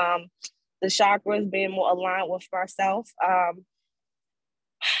the chakras being more aligned with myself.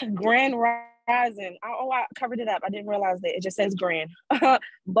 Grand rising. I covered it up. I didn't realize that it just says grand.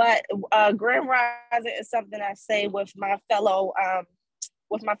 But grand rising is something I say with my fellow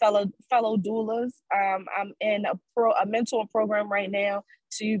doulas. I'm in a mentor program right now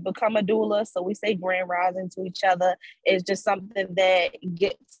to become a doula. So we say grand rising to each other. It's just something that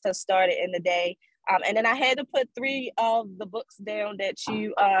gets us started in the day. And then I had to put 3 of the books down that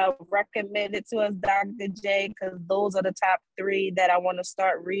you recommended to us, Dr. J, because those are the top 3 that I want to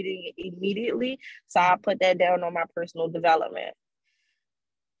start reading immediately. So I put that down on my personal development.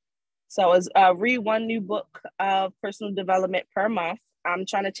 So it's read 1 new book of personal development per month. I'm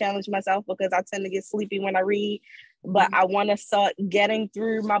trying to challenge myself because I tend to get sleepy when I read, but I want to start getting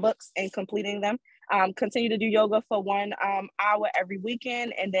through my books and completing them. Continue to do yoga for 1 hour every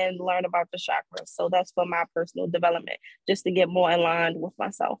weekend and then learn about the chakras. So that's for my personal development, just to get more in line with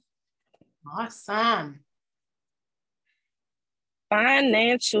myself. Awesome.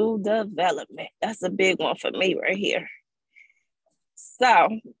 Financial development. That's a big one for me right here.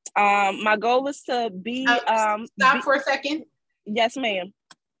 So my goal is to be stop for a second. Yes, ma'am.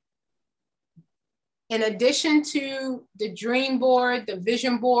 In addition to the dream board, the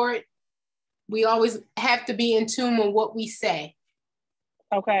vision board, we always have to be in tune with what we say.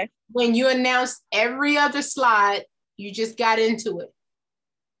 Okay. When you announce every other slide, you just got into it.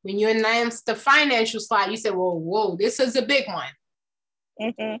 When you announced the financial slide, you said, whoa, this is a big one.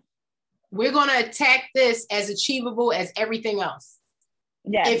 Mm-hmm. We're going to attack this as achievable as everything else.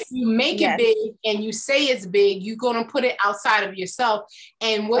 Yes. If you make it big and you say it's big, you're going to put it outside of yourself.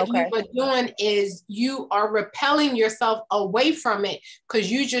 And what you are doing is you are repelling yourself away from it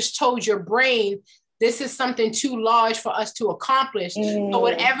because you just told your brain, this is something too large for us to accomplish. So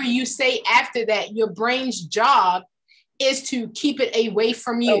whatever you say after that, your brain's job is to keep it away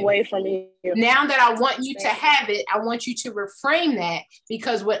from you. Away from you. Now that I want you to have it, I want you to reframe that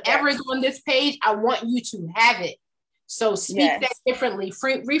because whatever is on this page, I want you to have it. So speak that differently.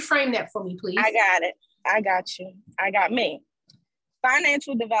 Reframe that for me, please. I got it. I got you. I got me.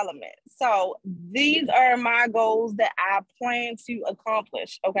 Financial development. So these are my goals that I plan to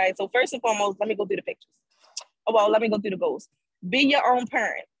accomplish. Okay. So first and foremost, let me go through the pictures. Well, let me go through the goals. Be your own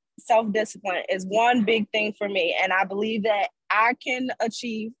parent. Self-discipline is one big thing for me. And I believe that I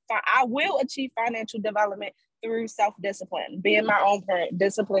will achieve financial development through self-discipline, being my own parent,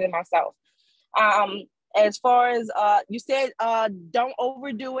 disciplining myself. As far as you said, don't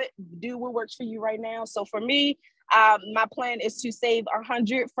overdo it. Do what works for you right now. So for me, my plan is to save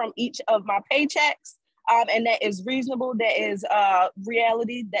 100 from each of my paychecks. And that is reasonable. That is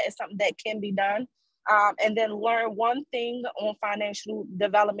reality. That is something that can be done. And then learn one thing on financial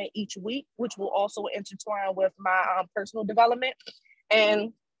development each week, which will also intertwine with my personal development.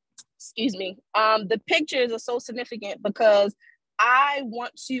 And the pictures are so significant because I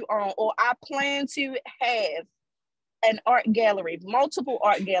want to, or I plan to have an art gallery, multiple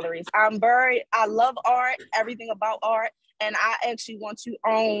art galleries. I love art, everything about art. And I actually want to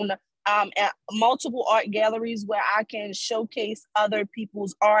own multiple art galleries where I can showcase other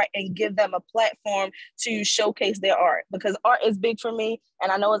people's art and give them a platform to showcase their art, because art is big for me.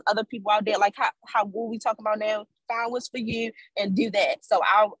 And I know there's other people out there, like how what we talking about now, find what's for you and do that. So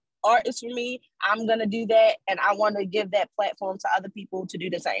art is for me. I'm going to do that. And I want to give that platform to other people to do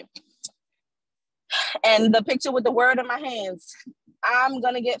the same. And the picture with the word in my hands, I'm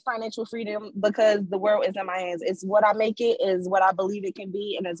going to get financial freedom because the world is in my hands. It's what I make it, is what I believe it can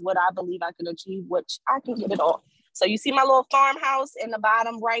be, and it's what I believe I can achieve, which I can get it all. So you see my little farmhouse in the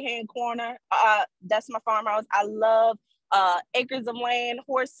bottom right-hand corner. That's my farmhouse. I love acres of land,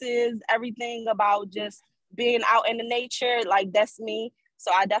 horses, everything about just being out in the nature. Like, that's me.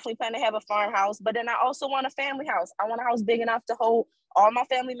 So I definitely plan to have a farmhouse. But then I also want a family house. I want a house big enough to hold all my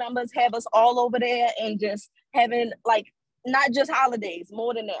family members, have us all over there, and just having, like, not just holidays,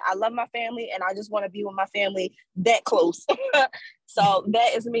 more than that. I love my family and I just want to be with my family that close. So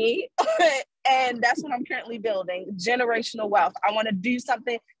that is me. And that's what I'm currently building, generational wealth. I want to do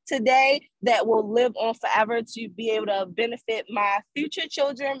something today that will live on forever to be able to benefit my future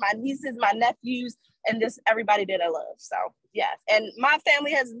children, my nieces, my nephews, and just everybody that I love. So yes. And my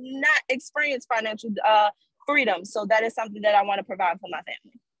family has not experienced financial freedom. So that is something that I want to provide for my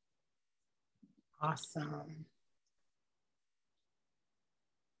family. Awesome.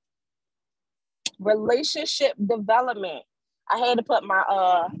 Relationship development. I had to put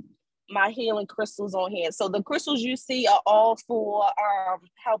my my healing crystals on here. So the crystals you see are all for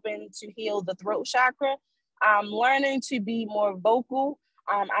helping to heal the throat chakra. I'm learning to be more vocal.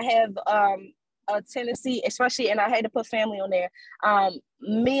 I have a tendency, especially, and I had to put family on there.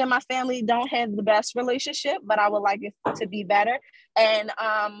 Me and my family don't have the best relationship, but I would like it to be better. And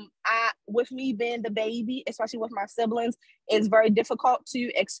with me being the baby, especially with my siblings, it's very difficult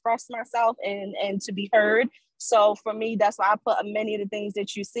to express myself and to be heard. So for me, that's why I put many of the things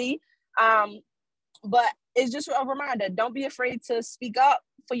that you see. But it's just a reminder, don't be afraid to speak up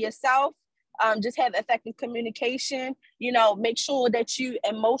for yourself. Just have effective communication, make sure that you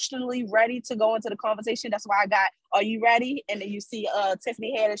emotionally ready to go into the conversation. That's why I got, are you ready? And then you see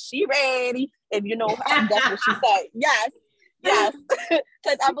Tiffany Haddish, she ready. If you know, that's what she said. Yes.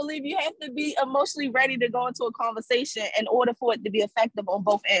 Because I believe you have to be emotionally ready to go into a conversation in order for it to be effective on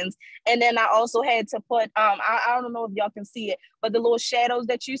both ends. And then I also had to put, I don't know if y'all can see it, but the little shadows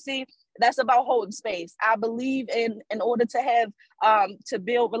that you see, that's about holding space. I believe in order to have, to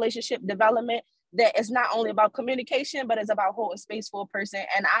build relationship development, that it's not only about communication, but it's about holding space for a person.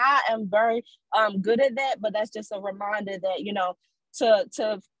 And I am very good at that, but that's just a reminder that,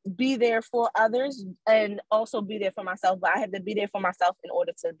 to be there for others and also be there for myself. But I have to be there for myself in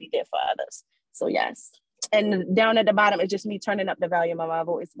order to be there for others. So yes. And down at the bottom, it's just me turning up the volume of my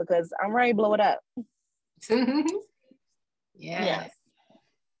voice because I'm ready to blow it up. Yes.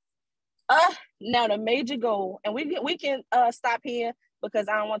 Now the major goal, and we can stop here because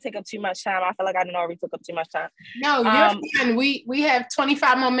I don't want to take up too much time. I feel like I done already took up too much time. No, you're fine. We have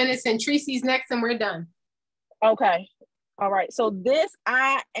 25 more minutes and Tracy's next and we're done. Okay. All right. So this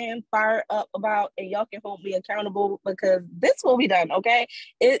I am fired up about, and y'all can hold me accountable because this will be done. Okay.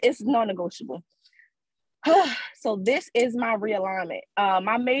 It's non-negotiable. So this is my realignment.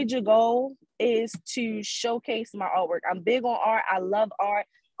 My major goal is to showcase my artwork. I'm big on art. I love art.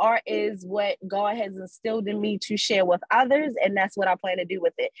 Art is what God has instilled in me to share with others, and that's what I plan to do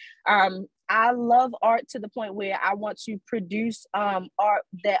with it. I love art to the point where I want to produce art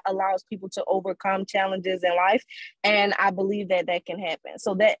that allows people to overcome challenges in life, and I believe that that can happen.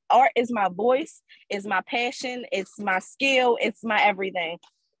 So that art is my voice, is my passion, it's my skill, it's my everything.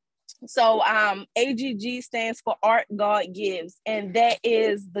 So AGG stands for Art God Gives, and that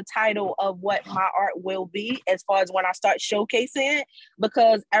is the title of what my art will be as far as when I start showcasing it,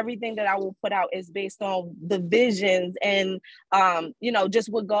 because everything that I will put out is based on the visions and just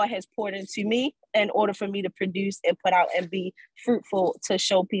what God has poured into me in order for me to produce and put out and be fruitful to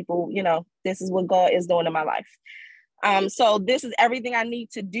show people, this is what God is doing in my life. So this is everything I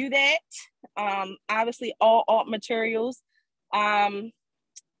need to do that. Obviously all art materials.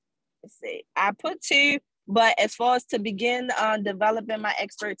 Let's see, I put 2, but as far as to begin developing my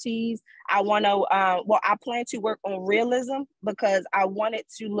expertise, I want to, I plan to work on realism because I want it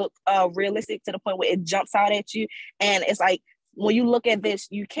to look realistic to the point where it jumps out at you. And it's like, when you look at this,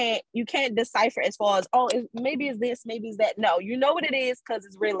 you can't decipher as far as, maybe it's this, maybe it's that. No, you know what it is because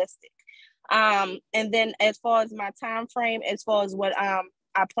it's realistic. And then as far as my time frame, as far as what I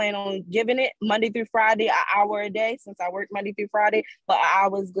plan on giving it Monday through Friday, an hour a day, since I work Monday through Friday, but an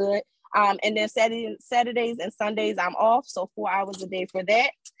hour is good. And then Saturdays and Sundays, I'm off. So 4 hours a day for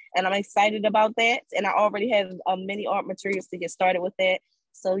that. And I'm excited about that. And I already have many art materials to get started with that.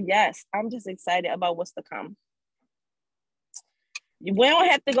 So yes, I'm just excited about what's to come. We don't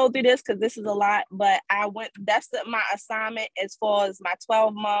have to go through this because this is a lot, but that's my assignment as far as my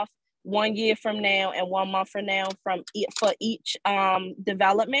 12-month, 1 year from now and 1 month from now for each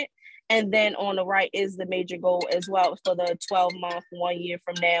development. And then on the right is the major goal as well for the 12-month, 1 year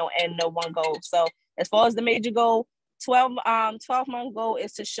from now and the one goal. So as far as the major goal, 12-month goal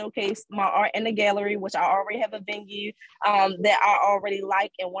is to showcase my art in the gallery, which I already have a venue that I already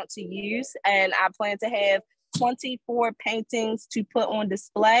like and want to use. And I plan to have 24 paintings to put on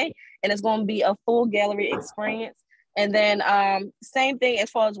display, and it's going to be a full gallery experience. And then same thing as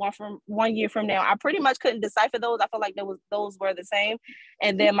far as 1 year from now. I pretty much couldn't decipher those. I feel like those were the same.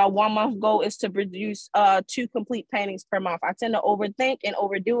 And then my 1 month goal is to produce 2 complete paintings per month. I tend to overthink and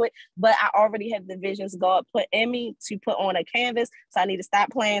overdo it, but I already have the visions God put in me to put on a canvas. So I need to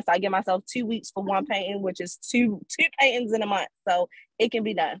stop playing. So I give myself 2 weeks for one painting, which is two paintings in a month. So it can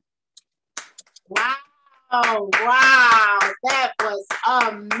be done. Wow. Oh, wow. That was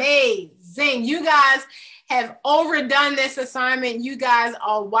amazing. You guys have overdone this assignment. You guys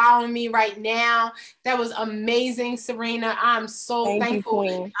are wowing me right now. That was amazing, Serena. I'm so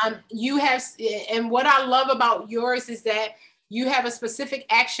thankful. You have, and what I love about yours is that you have a specific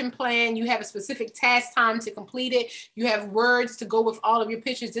action plan. You have a specific task time to complete it. You have words to go with all of your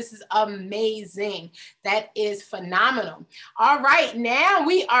pictures. This is amazing. That is phenomenal. All right, now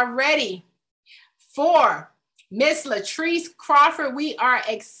we are ready for Miss Latrice Crawford. We are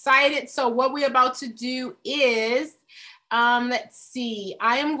excited. So what we're about to do is, let's see,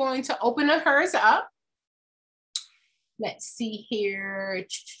 I am going to open hers up. Let's see here.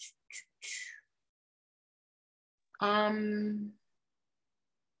 There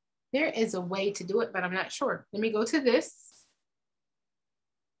is a way to do it, but I'm not sure. Let me go to this.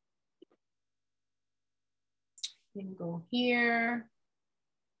 Then go here.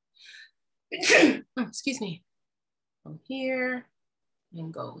 Oh, excuse me. Go here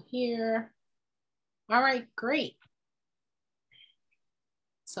and go here. All right, great.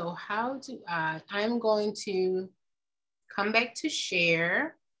 So how do I'm going to come back to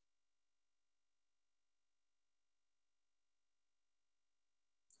share.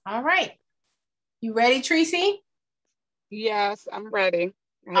 All right. You ready, Tracy? Yes, I'm ready.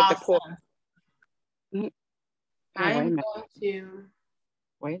 I had to pull. I'm going to.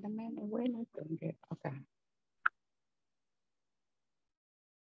 Wait a minute. Okay.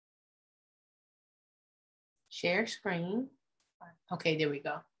 Share screen. Okay, there we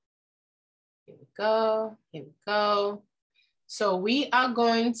go. Here we go. Here we go. So we are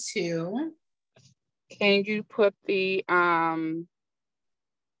going to. Can you put the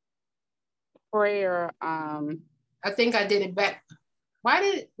prayer? I think I did it back. Why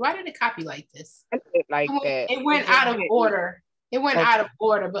did it copy like this? Like that. It went out of order. It went out of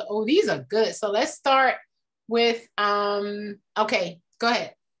order, but oh, these are good. So let's start with okay, go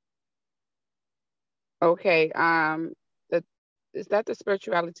ahead. Okay. Is that the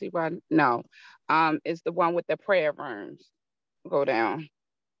spirituality one? No. It's the one with the prayer rooms. Go down.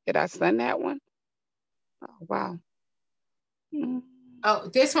 Did I send that one? Oh wow.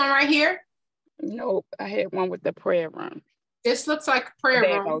 Oh, this one right here? Nope. I had one with the prayer room. This looks like a prayer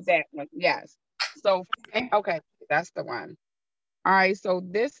room. Oh, that one. Yes. So okay, that's the one. All right. So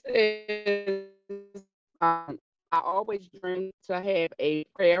this is I always dream to have a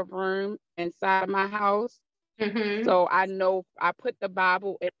prayer room inside my house. Mm-hmm. So I know I put the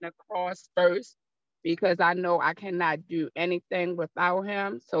Bible in the cross first because I know I cannot do anything without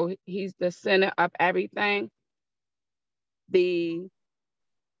him. So he's the center of everything. I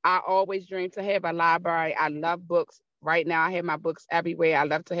always dream to have a library. I love books. Right now, I have my books everywhere. I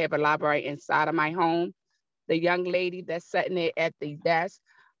love to have a library inside of my home. The young lady that's sitting there at the desk,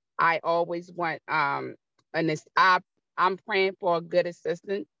 I always want, I'm praying for a good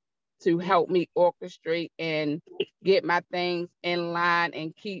assistant to help me orchestrate and get my things in line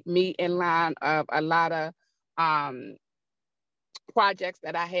and keep me in line of a lot of projects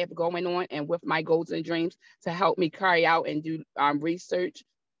that I have going on and with my goals and dreams to help me carry out and do research.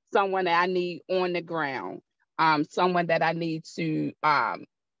 Someone that I need on the ground, someone that I need to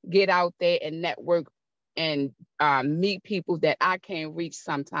get out there and network and meet people that I can't reach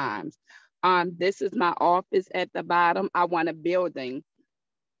sometimes. This is my office at the bottom. I want a building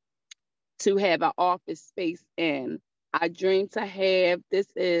to have an office space in. I dream to have, this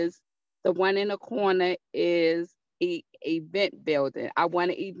is the one in the corner is a event building. I want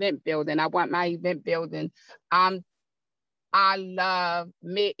an event building. I want my event building. I love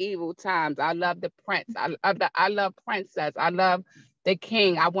medieval times. I love the prince. I love princess. I love the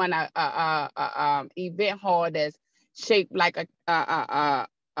king. I want a event hall that's shaped like a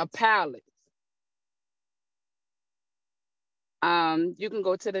palace. You can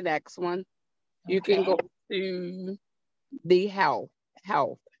go to the next one. You can go to the health-wise,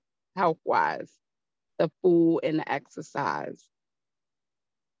 the food and the exercise.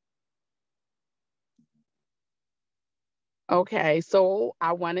 Okay, so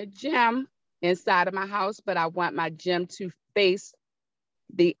I want a gym inside of my house, but I want my gym to face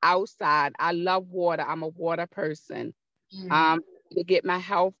the outside. I love water. I'm a water person. To get my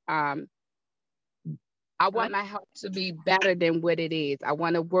health, I want my health to be better than what it is. I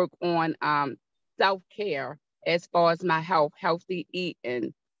want to work on self-care as far as my health, healthy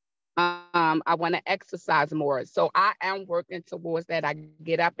eating. I want to exercise more. So I am working towards that. I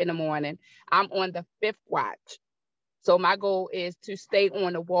get up in the morning. I'm on the 5th watch. So my goal is to stay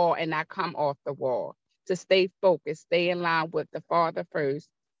on the wall and not come off the wall, to stay focused, stay in line with the Father first,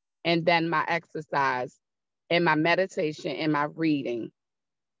 and then my exercise and my meditation and my reading,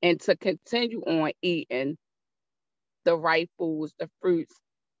 and to continue on eating the right foods, the fruits,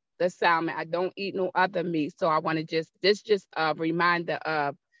 the salmon. I don't eat no other meat. So I want to just a reminder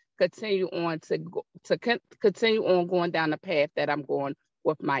of continue on continue on going down the path that I'm going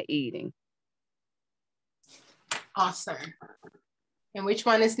with my eating. Awesome. And which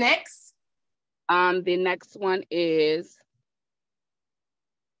one is next? The next one is,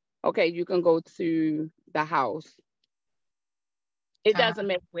 okay, you can go to the house. It doesn't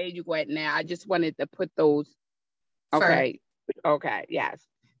matter where you go at now. I just wanted to put those. Okay. Okay. Yes.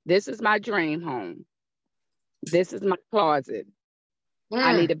 This is my dream home. This is my closet.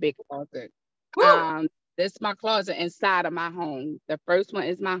 I need a big closet. This is my closet inside of my home. The first one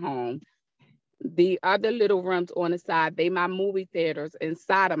is my home. The other little rooms on the side, they my movie theaters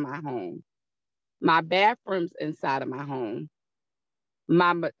inside of my home. My bathrooms inside of my home.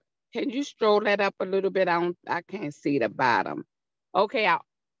 Can you stroll that up a little bit? I can't see the bottom. Okay,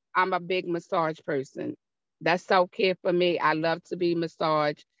 I'm a big massage person. That's self-care for me. I love to be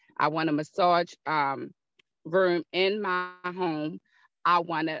massaged. I want a massage room in my home. I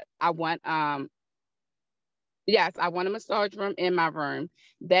want a massage room in my room.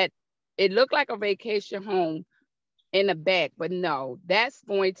 That it looked like a vacation home in the back, but no, that's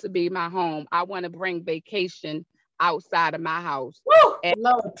going to be my home. I want to bring vacation outside of my house. Woo!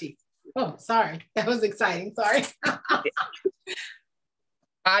 Loyalty. Oh, sorry. That was exciting. Sorry.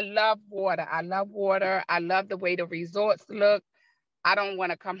 I love water. I love water. I love the way the resorts look. I don't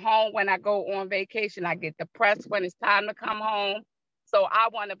want to come home when I go on vacation. I get depressed when it's time to come home. So I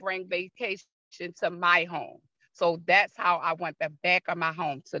want to bring vacation to my home. So that's how I want the back of my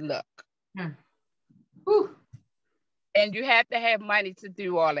home to look. Whew. And you have to have money to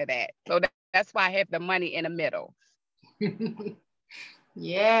do all of that. So that's why I have the money in the middle.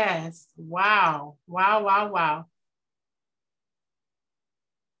 Yes. Wow. Wow, wow, wow.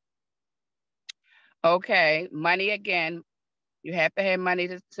 Okay, money again. You have to have money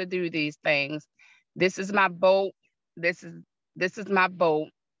to do these things. This is my boat. This is my boat.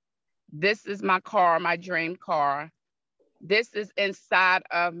 This is my car, my dream car. This is inside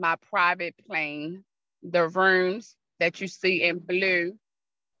of my private plane. The rooms that you see in blue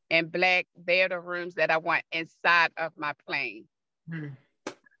and black, they're the rooms that I want inside of my plane.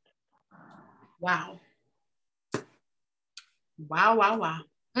 Wow. Wow, wow, wow.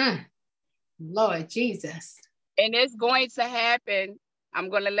 Lord Jesus. And it's going to happen. I'm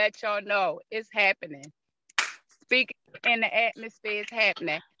going to let y'all know it's happening. Speaking in the atmosphere is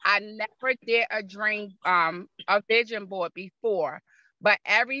happening. I never did a vision board before, but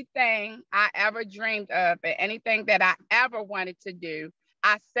everything I ever dreamed of and anything that I ever wanted to do,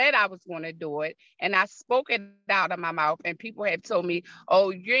 I said I was going to do it, and I spoke it out of my mouth, and people have told me,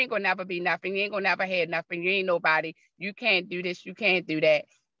 oh, you ain't going to never be nothing. You ain't going to never have nothing. You ain't nobody. You can't do this. You can't do that.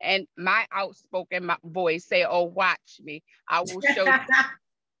 And my outspoken voice say, oh, watch me. I will show you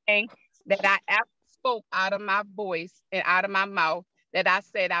everything that I ever spoke out of my voice and out of my mouth that I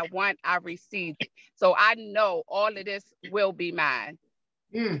said I want, I received it. So I know all of this will be mine.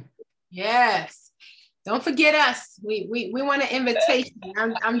 Yes. Don't forget us. We want an invitation.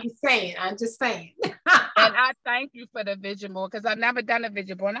 I'm just saying. And I thank you for the vision board, because I've never done a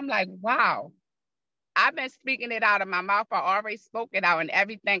vision board. And I'm like, wow. I've been speaking it out of my mouth. I already spoke it out, and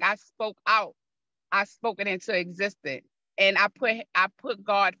everything I spoke out, I spoke it into existence. And I put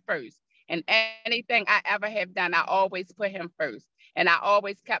God first. And anything I ever have done, I always put him first. And I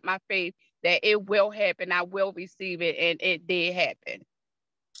always kept my faith that it will happen. I will receive it. And it did happen.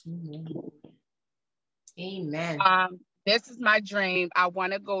 Amen. This is my dream. I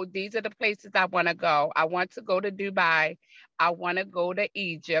want to go. These are the places I want to go. I want to go to Dubai. I want to go to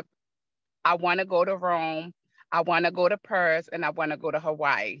Egypt. I want to go to Rome. I want to go to Paris, and I want to go to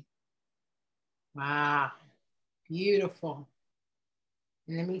Hawaii. Wow. Beautiful.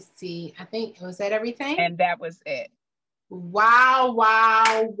 Let me see. I think, was that everything? And that was it. Wow,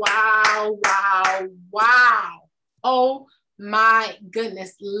 wow, wow, wow, wow. Oh my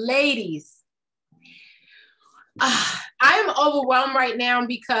goodness. Ladies, I am overwhelmed right now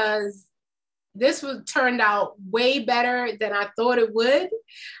because this turned out way better than I thought it would.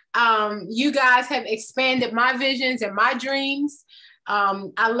 You guys have expanded my visions and my dreams.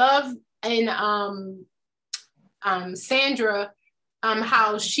 I love in Sandra,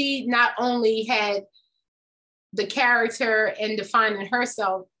 how she not only had the character and defining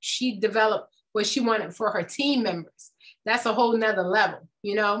herself, she developed what she wanted for her team members. That's a whole nother level,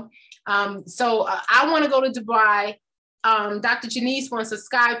 you know? So I want to go to Dubai. Dr. Janice wants a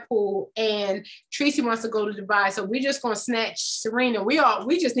sky pool, and Tracy wants to go to Dubai. So we're just going to snatch Serena. We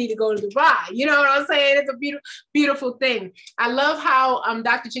just need to go to Dubai. You know what I'm saying? It's a beautiful, beautiful thing. I love how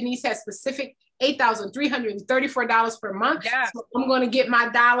Dr. Janice has specific $8,334 per month. Yeah. So I'm going to get my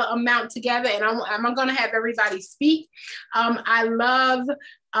dollar amount together, and I'm going to have everybody speak. I love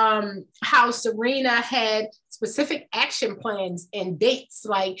how Serena had specific action plans and dates.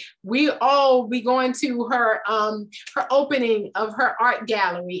 Like we all be going to her opening of her art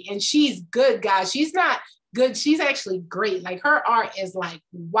gallery, and she's good, guys. She's not good. She's actually great. Like her art is like,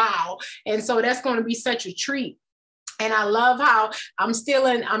 wow. And so that's going to be such a treat. And I love how I'm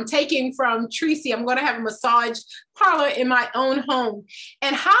taking from Tracy, I'm going to have a massage parlor in my own home.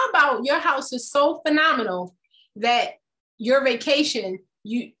 And how about your house is so phenomenal that your vacation,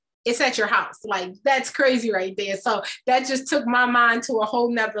 it's at your house. Like that's crazy right there. So that just took my mind to a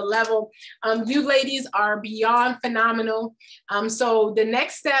whole nother level. You ladies are beyond phenomenal. So the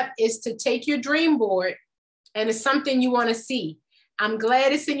next step is to take your dream board, and it's something you want to see. I'm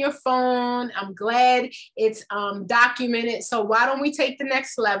glad it's in your phone. I'm glad it's documented. So why don't we take the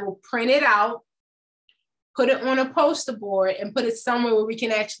next level, print it out, put it on a poster board, and put it somewhere where we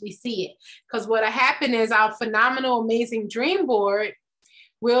can actually see it. Because what'll happen is our phenomenal, amazing dream board,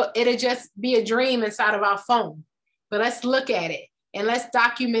 it'll just be a dream inside of our phone. But let's look at it and let's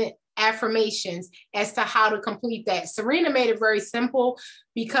document affirmations as to how to complete that. Serena made it very simple,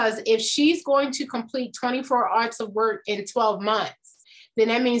 because if she's going to complete 24 arts of work in 12 months, then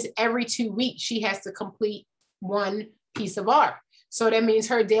that means every 2 weeks she has to complete one piece of art. So that means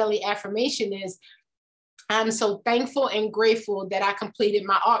her daily affirmation is, I'm so thankful and grateful that I completed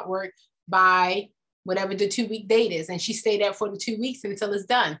my artwork by whatever the 2-week date is. And she stayed there for the 2 weeks until it's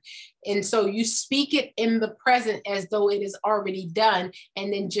done. And so you speak it in the present as though it is already done,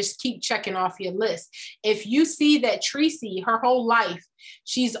 and then just keep checking off your list. If you see that Tracy, her whole life,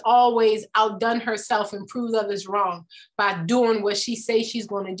 she's always outdone herself and proved others wrong by doing what she says she's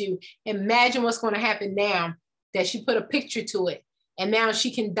going to do. Imagine what's going to happen now that she put a picture to it. And now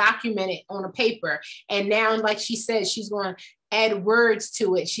she can document it on a paper. And now, like she said, she's going to add words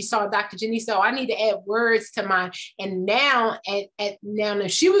to it. She saw Dr. Janice, so I need to add words to mine. And now, now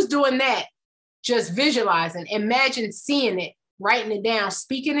if she was doing that, just visualizing, imagine seeing it, writing it down,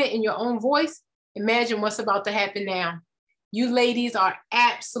 speaking it in your own voice. Imagine what's about to happen now. You ladies are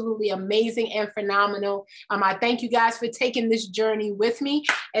absolutely amazing and phenomenal. I thank you guys for taking this journey with me.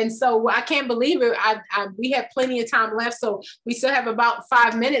 And so I can't believe it. We have plenty of time left. So we still have about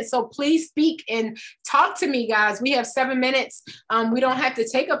 5 minutes. So please speak and talk to me, guys. We have 7 minutes. We don't have to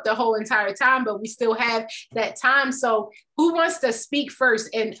take up the whole entire time, but we still have that time. So who wants to speak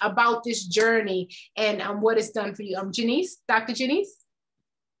first and about this journey and what it's done for you? Janice, Dr. Janice?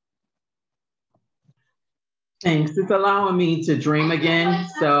 Thanks. It's allowing me to dream again.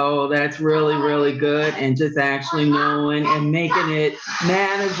 So that's really, really good. And just actually knowing and making it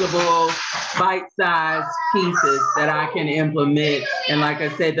manageable, bite-sized pieces that I can implement. And like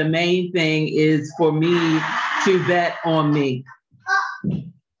I said, the main thing is for me to bet on me.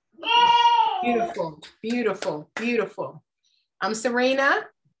 Beautiful, beautiful, beautiful. Serena.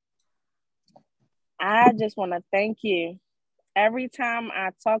 I just want to thank you. Every time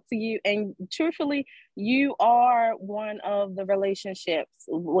I talk to you, and truthfully, you are one of the relationships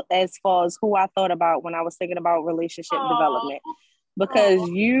as far as who I thought about when I was thinking about relationship development, because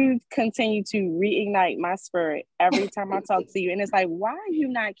you continue to reignite my spirit every time I talk to you. And it's like, why are you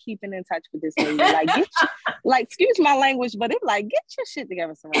not keeping in touch with this lady? Like, excuse my language, but it's like, get your shit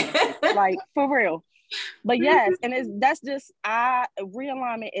together, Serena. Like, for real. But yes, and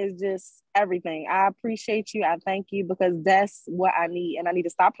realignment is just everything. I appreciate you. I thank you, because that's what I need. And I need to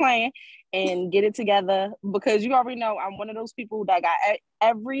stop playing and get it together, because you already know I'm one of those people that got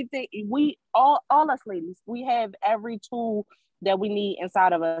everything. We all us ladies, we have every tool that we need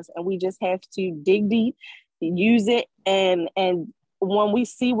inside of us, and we just have to dig deep, use it, and when we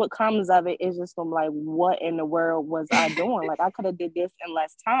see what comes of it, it's just gonna be like, what in the world was I doing? Like, I could have did this in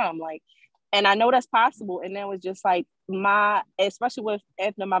less time. Like, and I know that's possible. And then it was just like especially with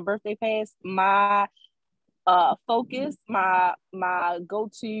after my birthday passed, my focus, my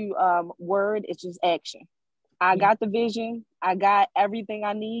go-to word is just action. I got the vision. I got everything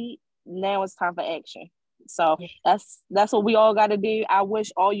I need. Now it's time for action. So that's what we all got to do. I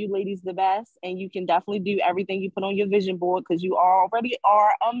wish all you ladies the best, and you can definitely do everything you put on your vision board, because you already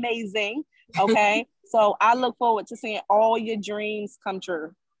are amazing. Okay. So I look forward to seeing all your dreams come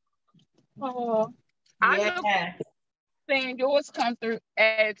true. Oh, I look seeing yours come through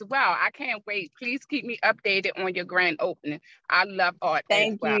as well. I can't wait. Please keep me updated on your grand opening. I love art.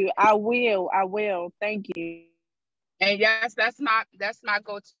 Thank you. I will. Thank you. And yes, that's my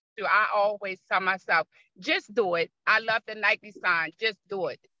go-to. I always tell myself, just do it. I love the Nike sign. Just do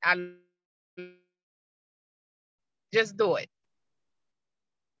it. Just do it.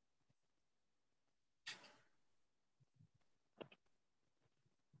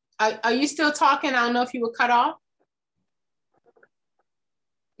 Are you still talking? I don't know if you were cut off.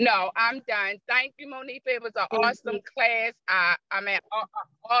 No, I'm done. Thank you, Monifa. It was an awesome class.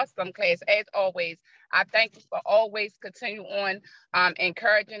 Awesome class, as always. I thank you for always continue on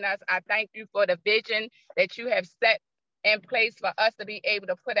encouraging us. I thank you for the vision that you have set in place for us to be able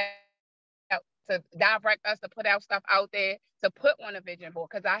to put out, to direct us to put our stuff out there, to put on a vision board,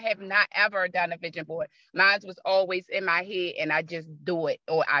 because I have not ever done a vision board. Mine was always in my head, and I just do it,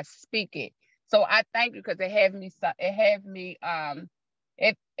 or I speak it. So I thank you, because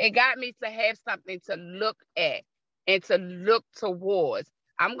it got me to have something to look at and to look towards.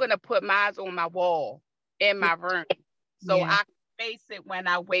 I'm going to put mine on my wall in my room, so I can face it when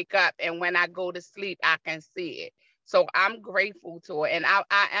I wake up, and when I go to sleep, I can see it. So I'm grateful to it. And I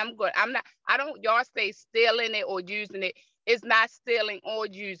am good. Y'all say stealing it or using it. It's not stealing or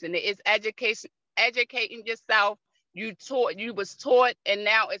using it. It's educating yourself. You was taught, and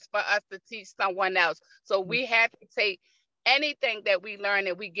now it's for us to teach someone else. So we have to take anything that we learn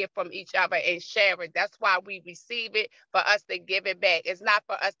and we get from each other and share it. That's why we receive it, for us to give it back. It's not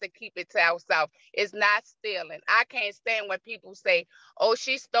for us to keep it to ourselves. It's not stealing. I can't stand when people say, oh,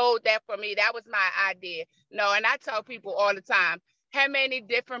 she stole that from me. That was my idea. No, and I tell people all the time, how many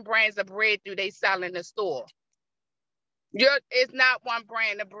different brands of bread do they sell in the store? It's not one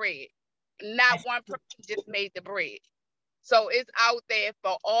brand of bread. Not one person just made the bread. So it's out there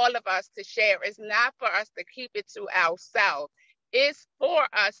for all of us to share. It's not for us to keep it to ourselves. It's for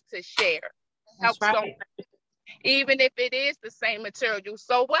us to share. That's Help someone, right. even if it is the same material.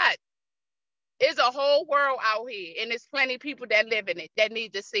 So what? There's a whole world out here, and there's plenty of people that live in it that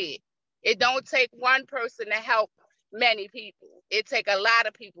need to see it. It don't take one person to help many people. It take a lot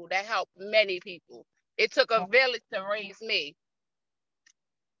of people to help many people. It took a village to raise me.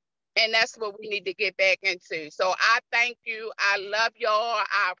 And that's what we need to get back into. So I thank you. I love y'all.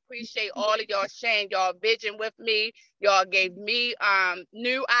 I appreciate all of y'all sharing y'all vision with me. Y'all gave me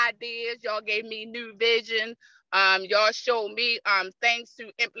new ideas. Y'all gave me new vision. Y'all showed me things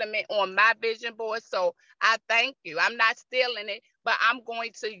to implement on my vision board. So I thank you. I'm not stealing it, but I'm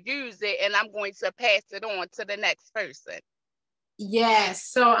going to use it and I'm going to pass it on to the next person. Yes.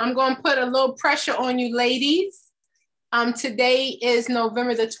 So I'm going to put a little pressure on you ladies. Today is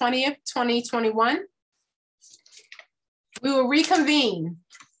November the 20th, 2021. We will reconvene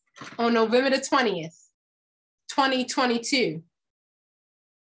on November the 20th, 2022.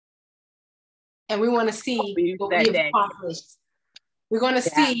 And we want to see what we've accomplished. We're going to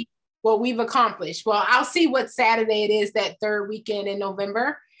see what we've accomplished. Well, I'll see what Saturday it is that third weekend in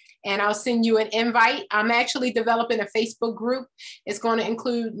November. And I'll send you an invite. I'm actually developing a Facebook group. It's going to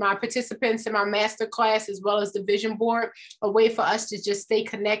include my participants in my masterclass as well as the vision board, a way for us to just stay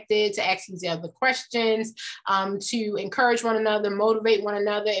connected, to ask each other questions, to encourage one another, motivate one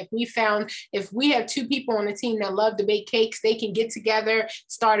another. If we have two people on the team that love to bake cakes, they can get together,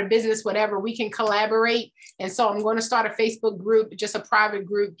 start a business, whatever, we can collaborate. And so I'm going to start a Facebook group, just a private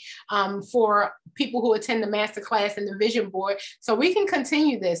group for people who attend the masterclass and the vision board. So we can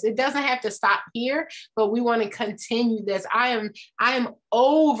continue this. It doesn't have to stop here, but we want to continue this. I am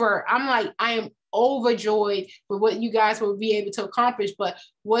overjoyed with what you guys will be able to accomplish. But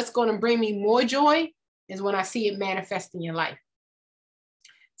what's going to bring me more joy is when I see it manifest in your life.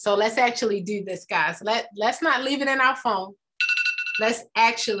 So let's actually do this, guys. Let's not leave it in our phone. Let's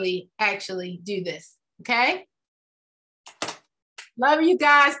actually do this. Okay? Love you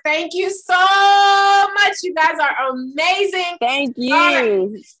guys. Thank you so much. You guys are amazing. Thank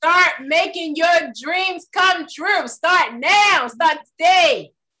you. Start making your dreams come true. Start now. Start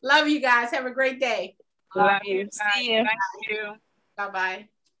today. Love you guys. Have a great day. Love you. See you. Thank you. Bye-bye.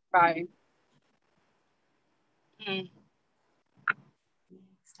 Bye.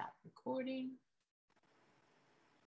 Stop recording.